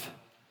 35.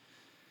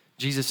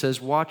 Jesus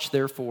says, watch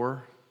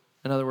therefore.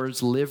 In other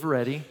words, live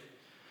ready,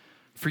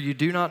 for you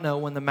do not know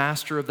when the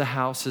master of the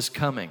house is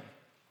coming.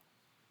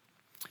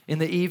 In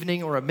the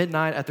evening or at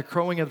midnight, at the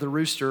crowing of the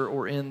rooster,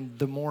 or in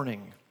the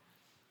morning.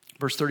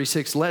 Verse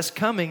 36, lest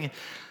coming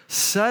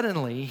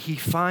suddenly he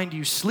find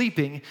you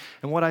sleeping,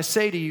 and what I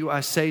say to you, I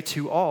say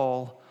to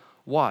all,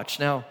 watch.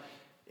 Now,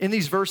 in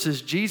these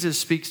verses, Jesus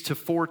speaks to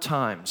 4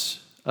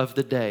 times of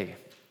the day.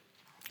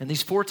 And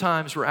these 4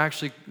 times were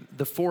actually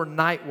the 4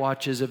 night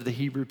watches of the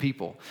Hebrew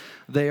people.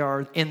 They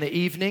are in the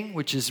evening,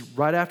 which is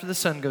right after the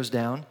sun goes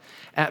down,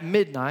 at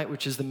midnight,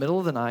 which is the middle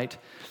of the night,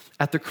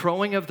 at the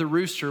crowing of the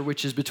rooster,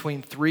 which is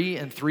between 3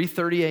 and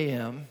 3:30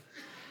 a.m.,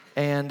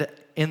 and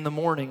in the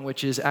morning,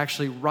 which is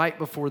actually right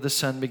before the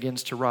sun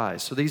begins to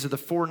rise. So these are the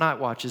 4 night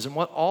watches. And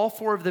what all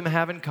 4 of them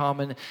have in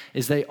common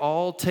is they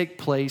all take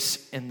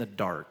place in the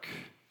dark.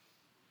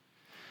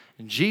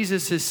 And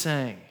Jesus is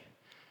saying,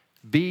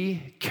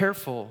 be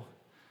careful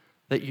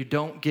that you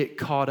don't get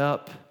caught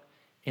up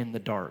in the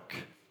dark.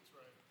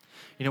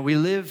 We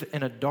live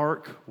in a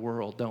dark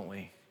world, don't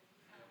we?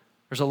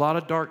 There's a lot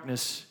of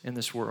darkness in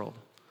this world.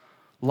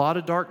 A lot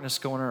of darkness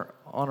going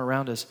on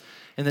around us.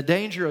 And the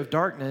danger of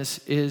darkness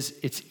is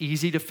it's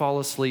easy to fall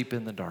asleep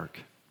in the dark.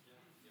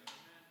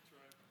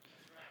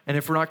 And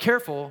if we're not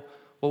careful,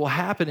 what will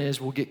happen is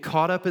we'll get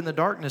caught up in the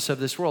darkness of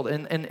this world.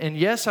 And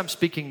yes, I'm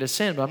speaking to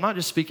sin, but I'm not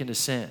just speaking to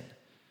sin.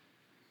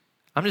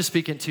 I'm just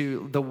speaking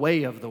to the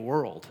way of the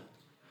world.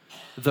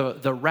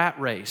 The rat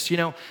race.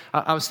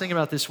 I was thinking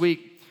about this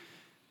week.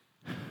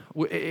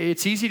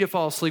 It's easy to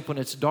fall asleep when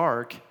it's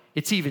dark.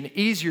 It's even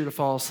easier to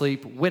fall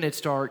asleep when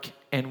it's dark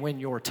and when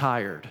you're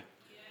tired.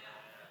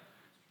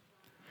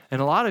 And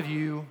a lot of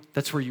you,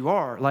 that's where you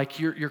are.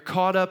 You're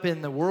caught up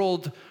in the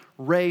world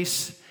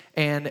race,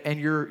 and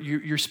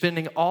you're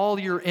spending all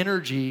your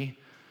energy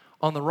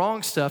on the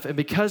wrong stuff, and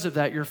because of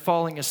that, you're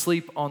falling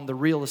asleep on the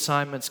real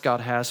assignments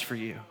God has for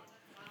you.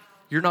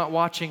 You're not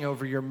watching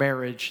over your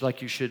marriage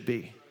like you should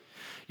be.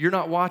 You're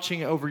not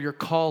watching over your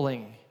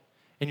calling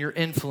and your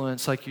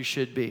influence like you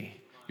should be.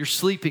 You're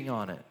sleeping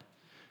on it.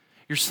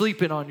 You're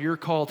sleeping on your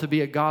call to be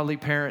a godly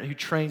parent who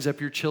trains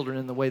up your children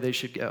in the way they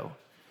should go.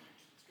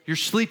 You're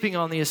sleeping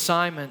on the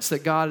assignments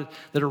that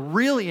are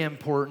really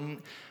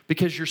important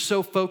because you're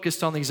so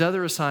focused on these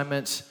other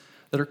assignments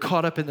that are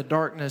caught up in the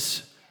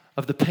darkness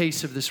of the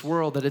pace of this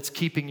world, that it's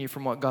keeping you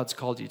from what God's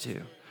called you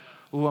to.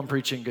 Ooh, I'm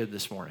preaching good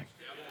this morning.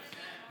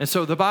 And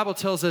so the Bible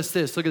tells us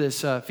this. Look at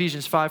this,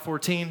 Ephesians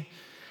 5:14.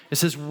 It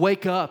says,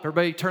 wake up.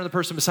 Everybody turn to the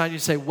person beside you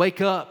and say, wake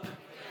up.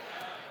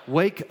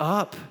 Wake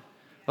up.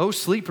 O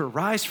sleeper,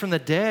 rise from the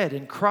dead,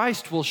 and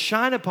Christ will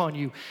shine upon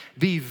you.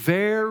 Be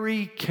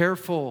very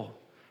careful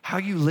how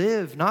you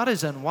live, not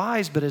as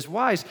unwise, but as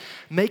wise,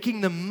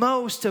 making the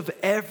most of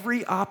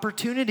every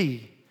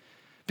opportunity,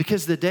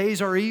 because the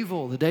days are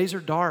evil, the days are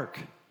dark.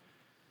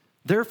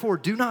 Therefore,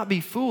 do not be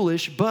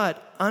foolish,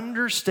 but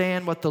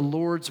understand what the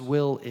Lord's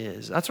will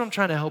is. That's what I'm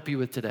trying to help you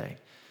with today.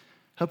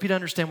 Help you to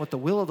understand what the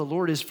will of the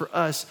Lord is for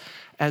us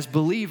as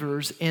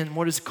believers in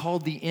what is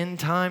called the end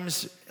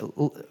times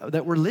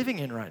that we're living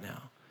in right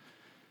now.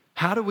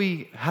 How do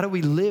we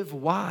live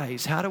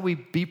wise? How do we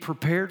be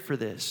prepared for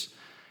this?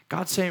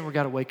 God's saying we've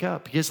got to wake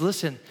up. Because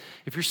listen,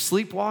 if you're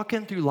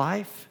sleepwalking through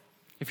life,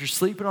 if you're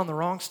sleeping on the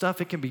wrong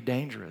stuff, it can be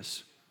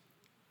dangerous.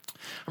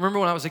 I remember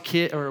when I was a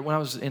kid, or when I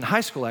was in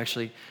high school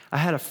actually, I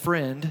had a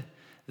friend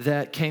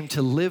that came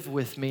to live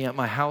with me at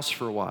my house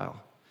for a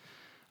while.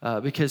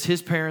 Because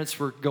his parents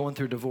were going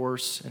through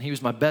divorce, and he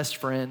was my best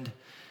friend,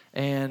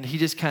 and he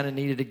just kind of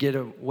needed to get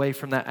away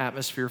from that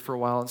atmosphere for a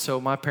while. And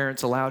so my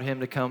parents allowed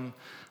him to come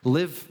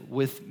live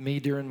with me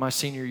during my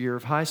senior year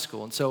of high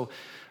school. And so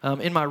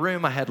in my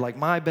room, I had like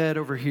my bed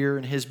over here,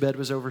 and his bed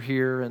was over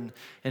here, and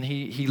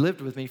he lived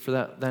with me for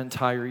that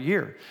entire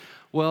year.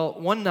 Well,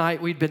 one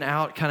night we'd been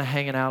out kind of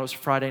hanging out. It was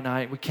Friday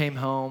night. We came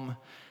home,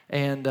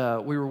 and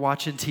we were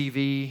watching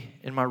TV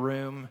in my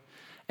room.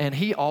 And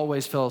he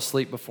always fell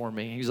asleep before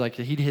me. He's like,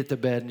 he'd hit the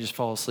bed and just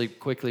fall asleep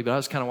quickly. But I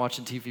was kind of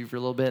watching TV for a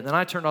little bit. And then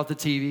I turned off the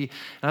TV,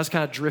 and I was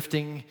kind of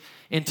drifting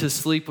into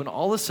sleep when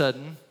all of a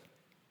sudden,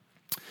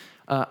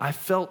 I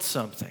felt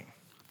something.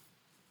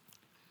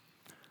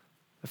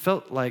 I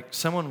felt like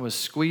someone was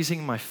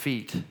squeezing my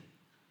feet.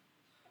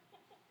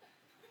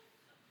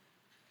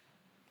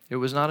 It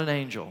was not an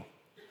angel,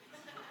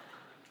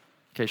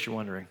 in case you're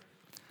wondering.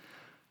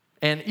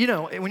 And you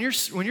know, when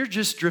you're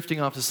just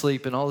drifting off to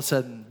sleep and all of a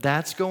sudden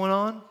that's going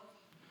on,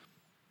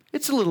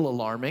 it's a little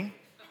alarming.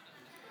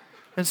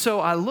 And so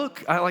I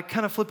like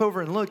kind of flip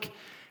over and look,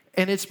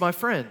 and it's my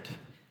friend.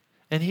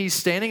 And he's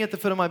standing at the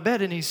foot of my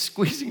bed and he's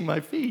squeezing my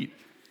feet.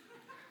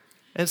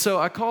 And so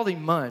I called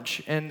him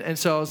Munch. And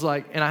so I was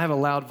like, and I have a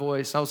loud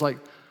voice. I was like,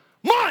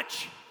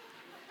 Munch!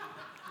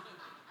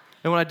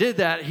 And when I did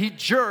that, he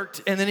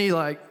jerked, and then he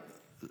like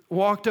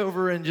walked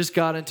over and just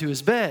got into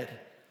his bed.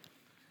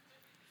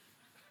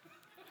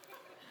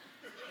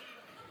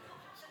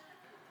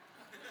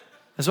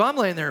 And so I'm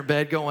laying there in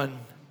bed going,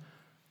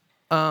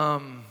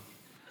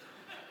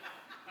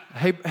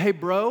 hey,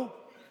 bro,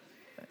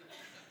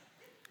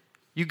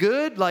 you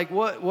good? Like,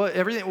 what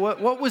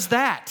was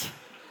that?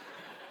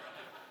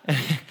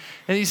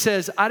 And he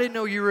says, I didn't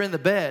know you were in the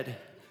bed.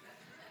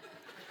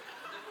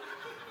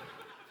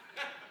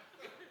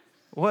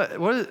 What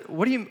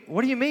do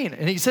you mean?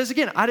 And he says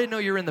again, I didn't know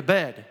you were in the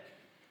bed.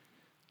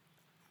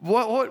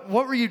 What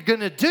were you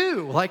gonna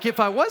do? Like, if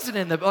I wasn't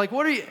in the, like,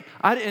 what are you?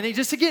 And he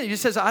just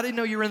says, I didn't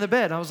know you were in the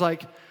bed. And I was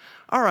like,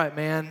 all right,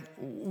 man,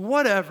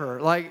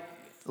 whatever. Like,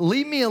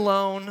 leave me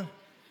alone.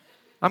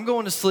 I'm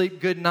going to sleep.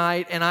 Good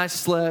night. And I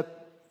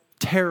slept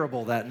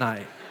terrible that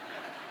night.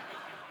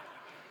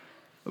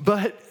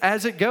 But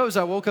as it goes,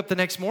 I woke up the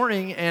next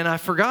morning and I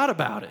forgot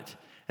about it.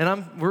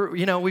 And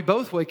we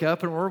both wake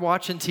up and we're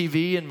watching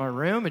TV in my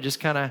room and just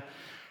kind of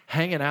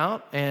hanging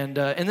out, and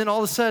then all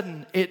of a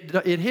sudden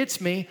it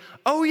hits me.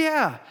 Oh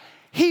yeah,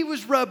 he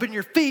was rubbing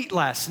your feet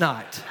last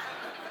night.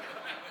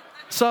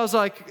 So I was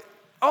like,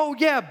 oh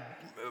yeah,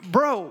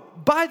 bro.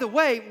 By the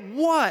way,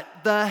 what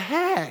the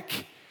heck?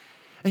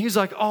 And he was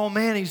like, oh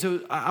man.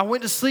 I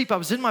went to sleep. I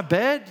was in my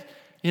bed,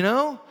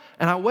 and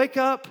I wake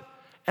up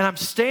and I'm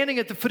standing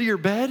at the foot of your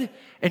bed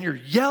and you're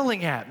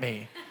yelling at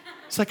me.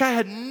 It's like I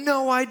had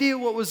no idea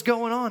what was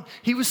going on.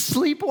 He was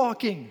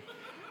sleepwalking,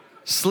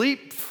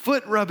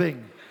 foot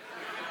rubbing.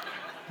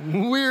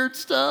 Weird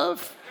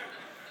stuff.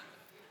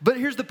 But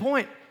here's the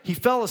point. He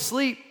fell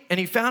asleep and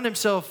he found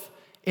himself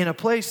in a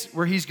place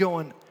where he's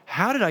going,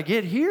 how did I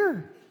get here?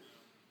 And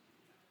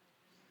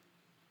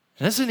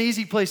that's an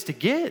easy place to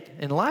get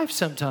in life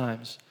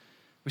sometimes.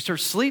 We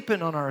start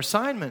sleeping on our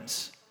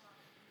assignments.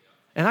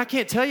 And I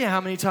can't tell you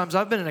how many times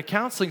I've been in a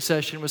counseling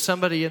session with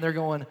somebody and they're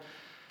going,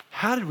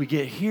 how did we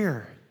get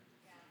here?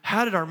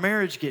 How did our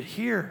marriage get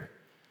here?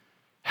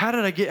 How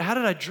did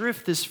I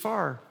drift this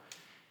far?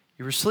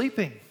 You were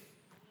sleeping.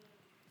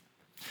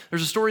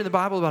 There's a story in the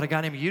Bible about a guy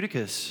named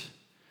Eutychus.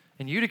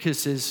 And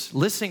Eutychus is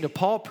listening to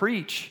Paul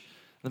preach.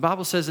 The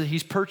Bible says that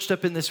he's perched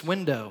up in this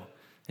window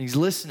and he's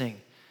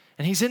listening.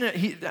 And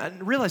I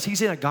realize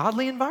he's in a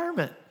godly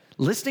environment,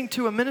 listening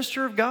to a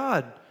minister of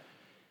God.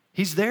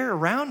 He's there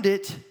around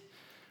it,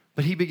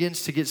 but he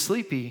begins to get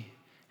sleepy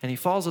and he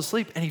falls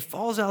asleep and he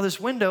falls out of this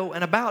window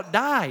and about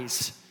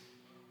dies.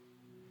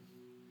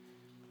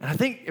 And I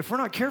think if we're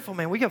not careful,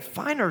 man, we got to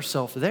find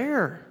ourselves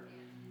there.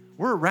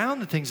 We're around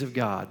the things of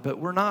God, but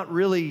we're not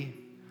really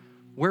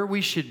where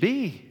we should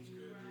be.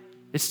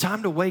 It's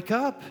time to wake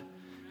up.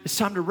 It's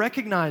time to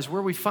recognize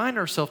where we find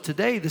ourselves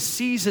today, the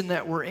season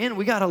that we're in.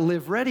 We got to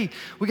live ready.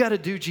 We got to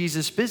do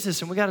Jesus'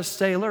 business, and we got to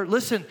stay alert.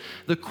 Listen,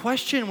 the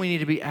question we need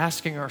to be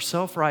asking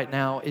ourselves right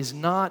now is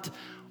not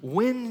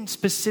when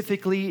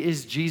specifically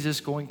is Jesus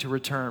going to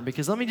return?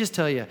 Because let me just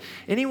tell you,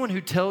 anyone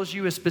who tells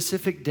you a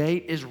specific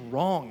date is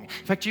wrong.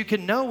 In fact, you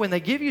can know when they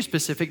give you a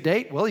specific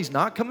date, well, he's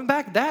not coming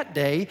back that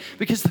day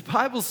because the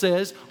Bible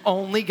says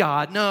only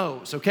God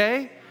knows,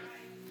 okay?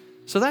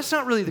 So that's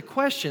not really the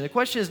question. The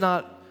question is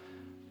not,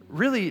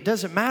 really, it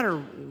doesn't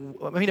matter.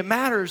 I mean, it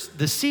matters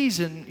the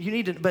season. You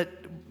need to, but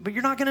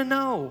you're not going to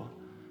know.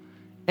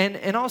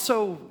 And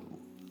also,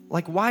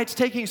 like, why it's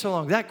taking so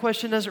long. That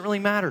question doesn't really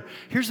matter.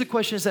 Here's the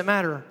questions that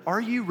matter. Are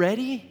you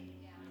ready?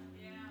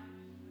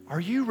 Are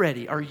you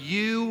ready? Are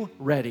you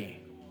ready?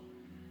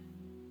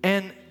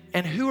 And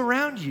who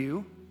around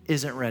you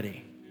isn't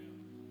ready?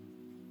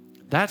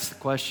 That's the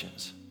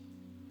questions.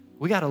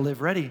 We got to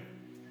live ready.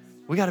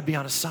 We got to be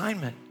on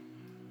assignment.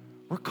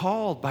 We're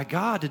called by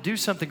God to do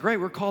something great.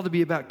 We're called to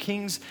be about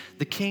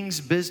the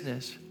king's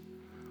business.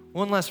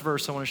 One last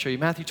verse I want to show you.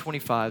 Matthew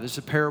 25. There's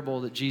a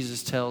parable that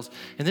Jesus tells.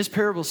 And this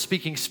parable is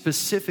speaking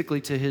specifically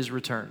to his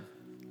return,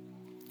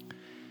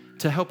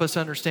 to help us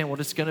understand what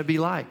it's going to be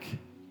like.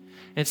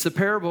 And it's the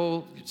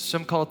parable,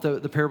 some call it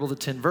the parable of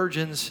the 10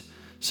 virgins,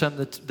 some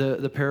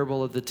the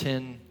parable of the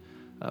 10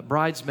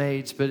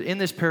 bridesmaids. But in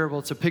this parable,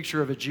 it's a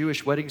picture of a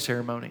Jewish wedding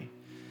ceremony.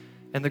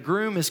 And the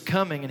groom is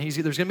coming, and there's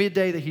going to be a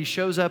day that he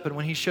shows up, and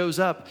when he shows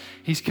up,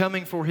 he's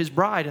coming for his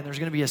bride, and there's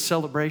going to be a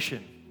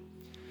celebration.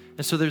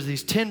 And so there's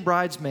these 10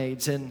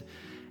 bridesmaids, and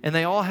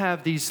they all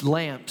have these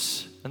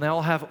lamps, and they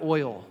all have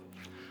oil.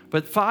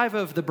 But 5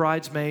 of the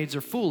bridesmaids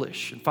are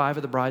foolish, and 5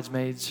 of the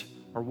bridesmaids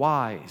are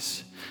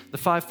wise. The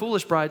 5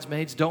 foolish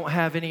bridesmaids don't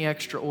have any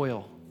extra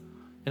oil.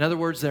 In other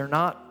words, they're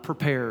not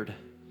prepared.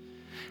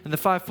 And the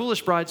 5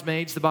 foolish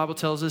bridesmaids, the Bible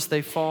tells us,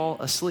 they fall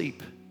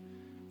asleep.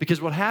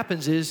 Because what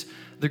happens is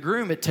the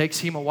groom, it takes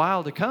him a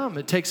while to come.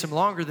 It takes him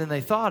longer than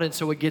they thought. And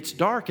so it gets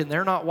dark and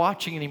they're not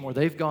watching anymore.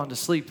 They've gone to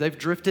sleep. They've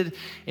drifted.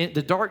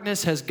 The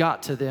darkness has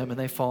got to them and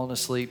they've fallen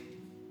asleep.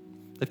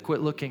 They've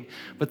quit looking.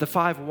 But the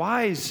 5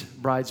 wise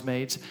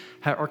bridesmaids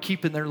are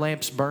keeping their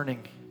lamps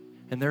burning.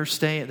 And they're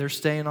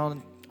staying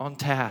on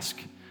task.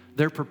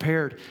 They're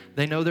prepared.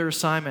 They know their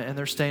assignment and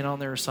they're staying on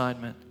their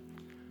assignment.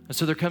 And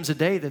so there comes a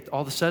day that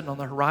all of a sudden on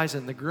the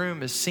horizon, the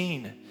groom is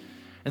seen.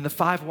 And the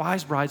 5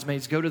 wise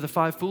bridesmaids go to the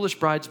 5 foolish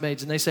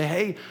bridesmaids and they say,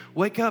 hey,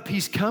 wake up,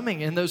 he's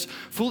coming. And those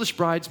foolish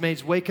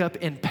bridesmaids wake up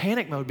in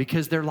panic mode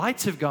because their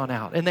lights have gone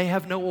out and they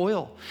have no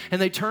oil.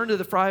 And they turn to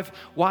the 5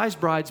 wise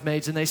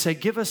bridesmaids and they say,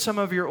 give us some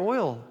of your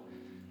oil.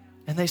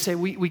 And they say,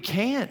 we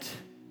can't.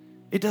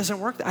 It doesn't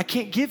work. I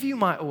can't give you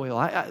my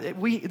oil.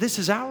 This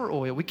is our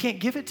oil. We can't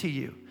give it to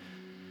you.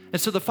 And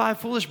so the 5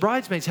 foolish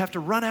bridesmaids have to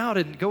run out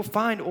and go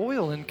find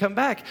oil and come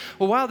back.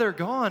 Well, while they're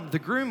gone, the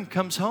groom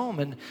comes home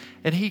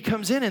and he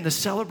comes in and the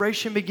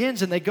celebration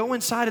begins. And they go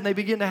inside and they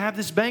begin to have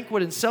this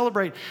banquet and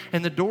celebrate.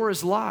 And the door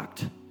is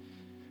locked.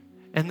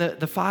 And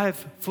the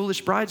 5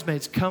 foolish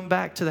bridesmaids come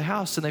back to the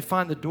house and they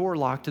find the door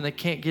locked and they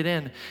can't get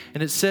in.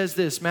 And it says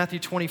this, Matthew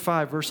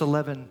 25, verse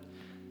 11.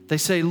 They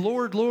say,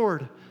 Lord,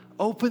 Lord,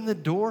 open the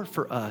door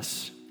for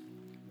us.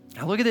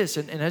 Now look at this.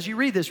 And as you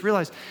read this,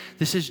 realize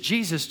this is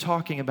Jesus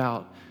talking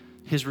about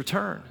his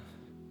return.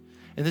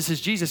 And this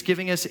is Jesus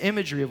giving us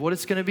imagery of what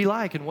it's going to be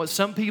like and what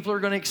some people are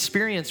going to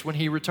experience when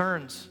he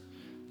returns.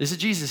 This is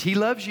Jesus. He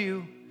loves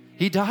you.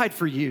 He died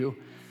for you.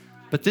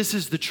 But this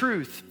is the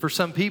truth for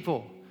some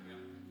people.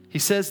 He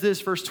says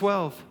this, verse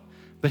 12.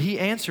 But he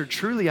answered,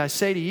 truly I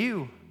say to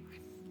you,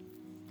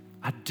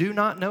 I do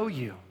not know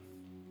you.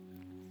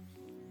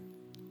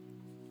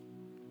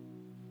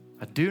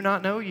 I do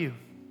not know you.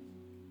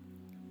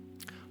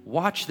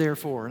 Watch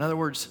therefore. In other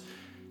words,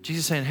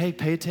 Jesus saying, hey,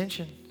 pay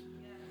attention.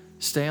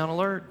 Stay on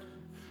alert,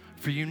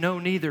 for you know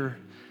neither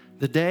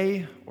the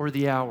day or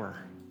the hour.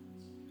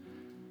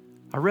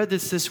 I read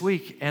this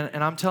week,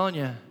 and I'm telling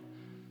you,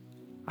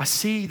 I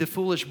see the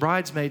foolish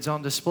bridesmaids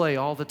on display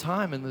all the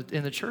time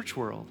in the church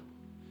world.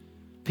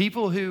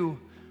 People who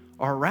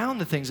are around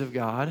the things of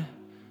God,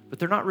 but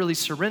they're not really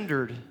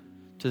surrendered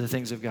to the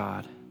things of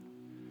God.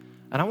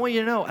 And I want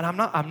you to know, and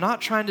I'm not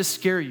trying to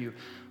scare you,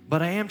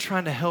 but I am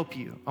trying to help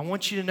you. I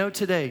want you to know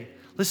today,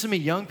 listen to me,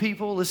 young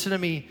people, listen to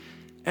me,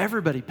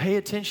 everybody, pay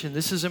attention.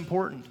 This is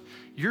important.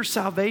 Your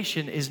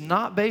salvation is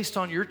not based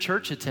on your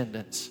church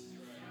attendance.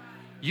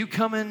 You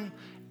come in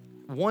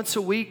once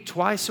a week,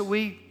 twice a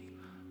week,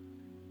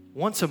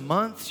 once a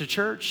month to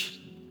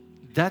church,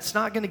 that's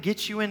not going to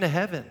get you into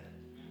heaven.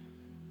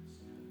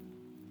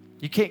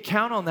 You can't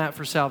count on that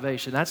for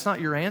salvation. That's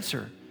not your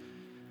answer.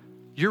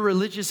 Your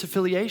religious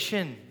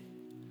affiliation,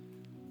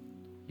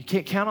 you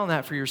can't count on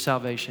that for your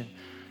salvation.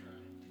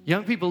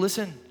 Young people,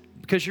 listen,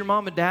 because your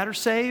mom and dad are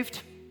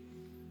saved,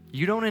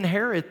 you don't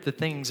inherit the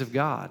things of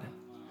God.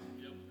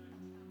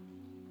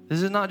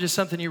 This is not just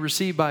something you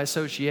receive by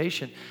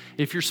association.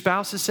 If your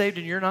spouse is saved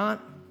and you're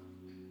not,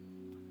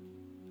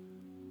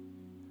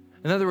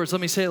 in other words,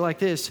 let me say it like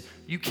this.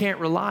 You can't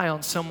rely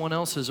on someone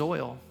else's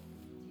oil.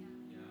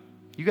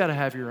 You got to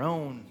have your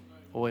own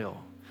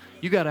oil.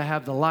 You got to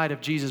have the light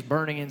of Jesus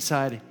burning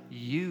inside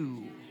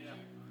you.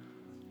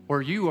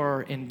 Or you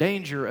are in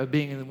danger of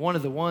being one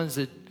of the ones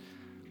that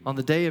on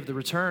the day of the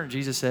return,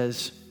 Jesus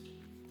says,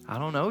 I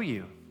don't know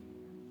you.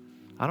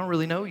 I don't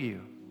really know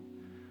you.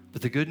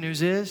 But the good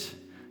news is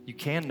you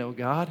can know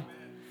God.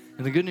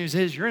 And the good news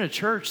is you're in a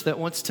church that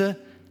wants to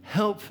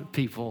help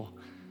people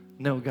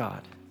know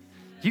God.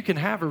 You can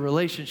have a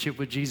relationship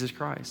with Jesus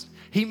Christ.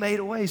 He made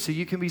a way so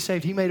you can be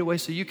saved. He made a way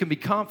so you can be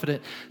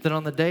confident that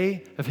on the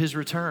day of His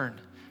return,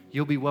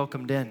 you'll be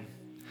welcomed in.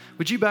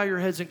 Would you bow your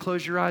heads and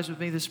close your eyes with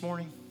me this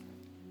morning?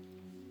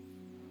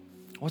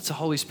 What's the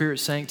Holy Spirit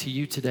saying to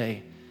you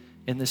today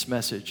in this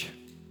message?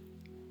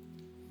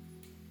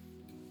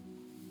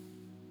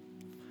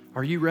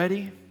 Are you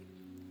ready?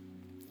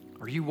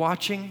 Are you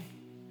watching?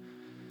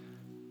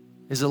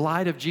 Is the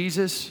light of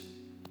Jesus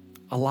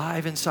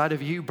alive inside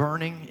of you,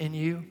 burning in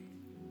you?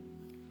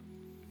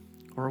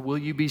 Or will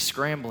you be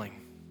scrambling?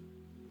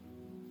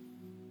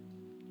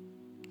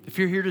 If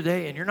you're here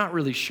today and you're not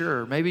really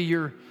sure, maybe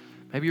you're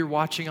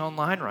watching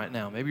online right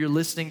now. Maybe you're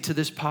listening to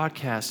this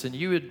podcast and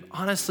you would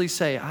honestly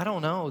say, I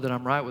don't know that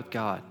I'm right with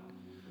God.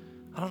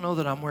 I don't know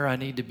that I'm where I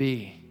need to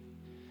be.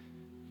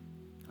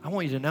 I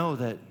want you to know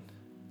that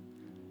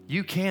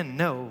you can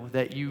know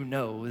that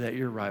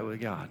you're right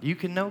with God. You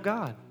can know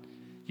God.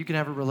 You can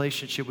have a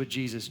relationship with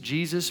Jesus.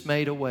 Jesus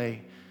made a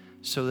way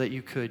so that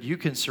you could. You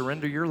can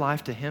surrender your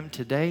life to Him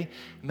today.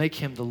 Make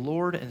Him the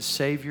Lord and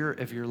Savior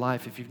of your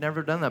life. If you've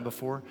never done that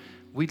before,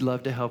 we'd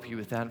love to help you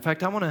with that. In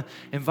fact, I want to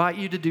invite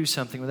you to do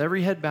something with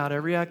every head bowed,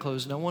 every eye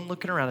closed, no one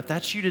looking around. If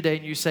that's you today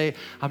and you say,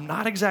 I'm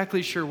not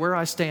exactly sure where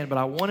I stand, but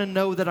I want to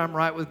know that I'm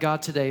right with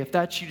God today. If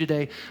that's you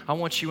today, I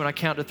want you, when I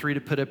count to 3,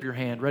 to put up your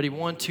hand. Ready?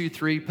 1, 2,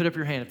 3, put up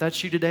your hand. If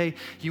that's you today,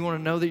 you want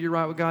to know that you're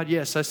right with God?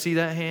 Yes, I see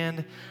that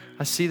hand.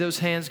 I see those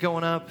hands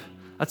going up.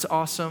 That's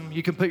awesome.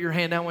 You can put your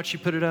hand down once you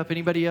put it up.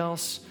 Anybody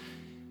else?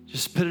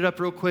 Just put it up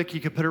real quick. You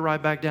can put it right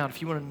back down.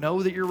 If you want to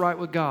know that you're right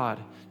with God,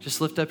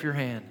 just lift up your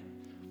hand.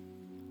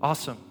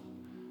 Awesome.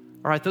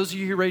 All right, those of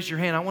you who raised your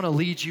hand, I want to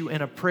lead you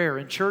in a prayer.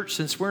 In church,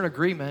 since we're in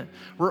agreement,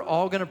 we're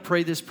all going to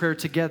pray this prayer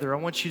together. I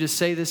want you to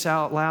say this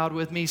out loud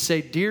with me.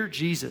 Say, Dear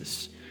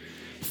Jesus,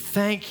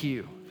 thank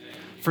you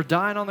for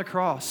dying on the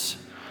cross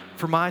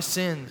for my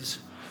sins,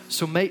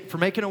 for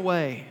making a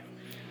way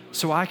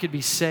so I could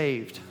be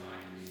saved.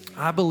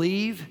 I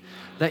believe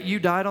that you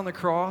died on the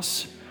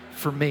cross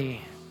for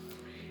me,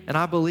 and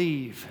I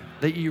believe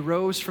that you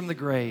rose from the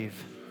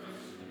grave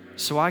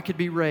so I could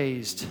be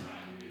raised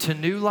to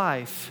new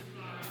life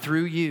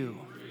through you.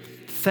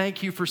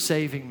 Thank you for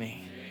saving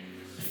me.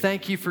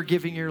 Thank you for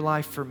giving your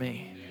life for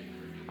me.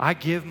 I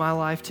give my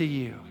life to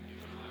you,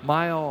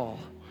 my all,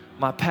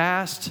 my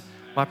past,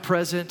 my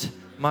present,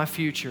 my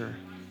future,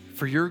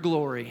 for your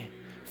glory,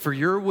 for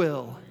your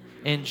will,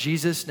 in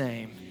Jesus'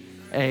 name,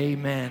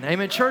 amen.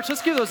 Amen. Church,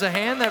 let's give those a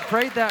hand that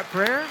prayed that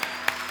prayer.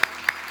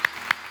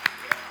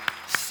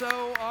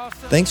 So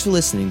awesome. Thanks for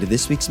listening to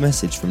this week's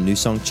message from New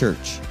Song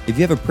Church. If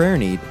you have a prayer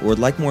need or would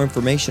like more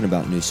information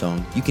about New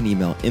Song, you can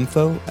email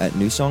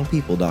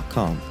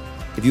info@newsongpeople.com.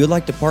 If you would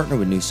like to partner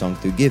with New Song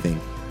through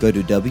giving, go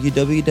to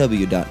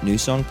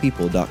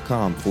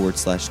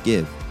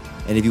www.newsongpeople.com/give.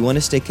 And if you want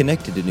to stay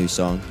connected to New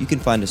Song, you can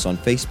find us on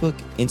Facebook,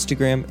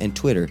 Instagram, and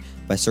Twitter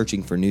by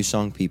searching for New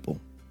Song People.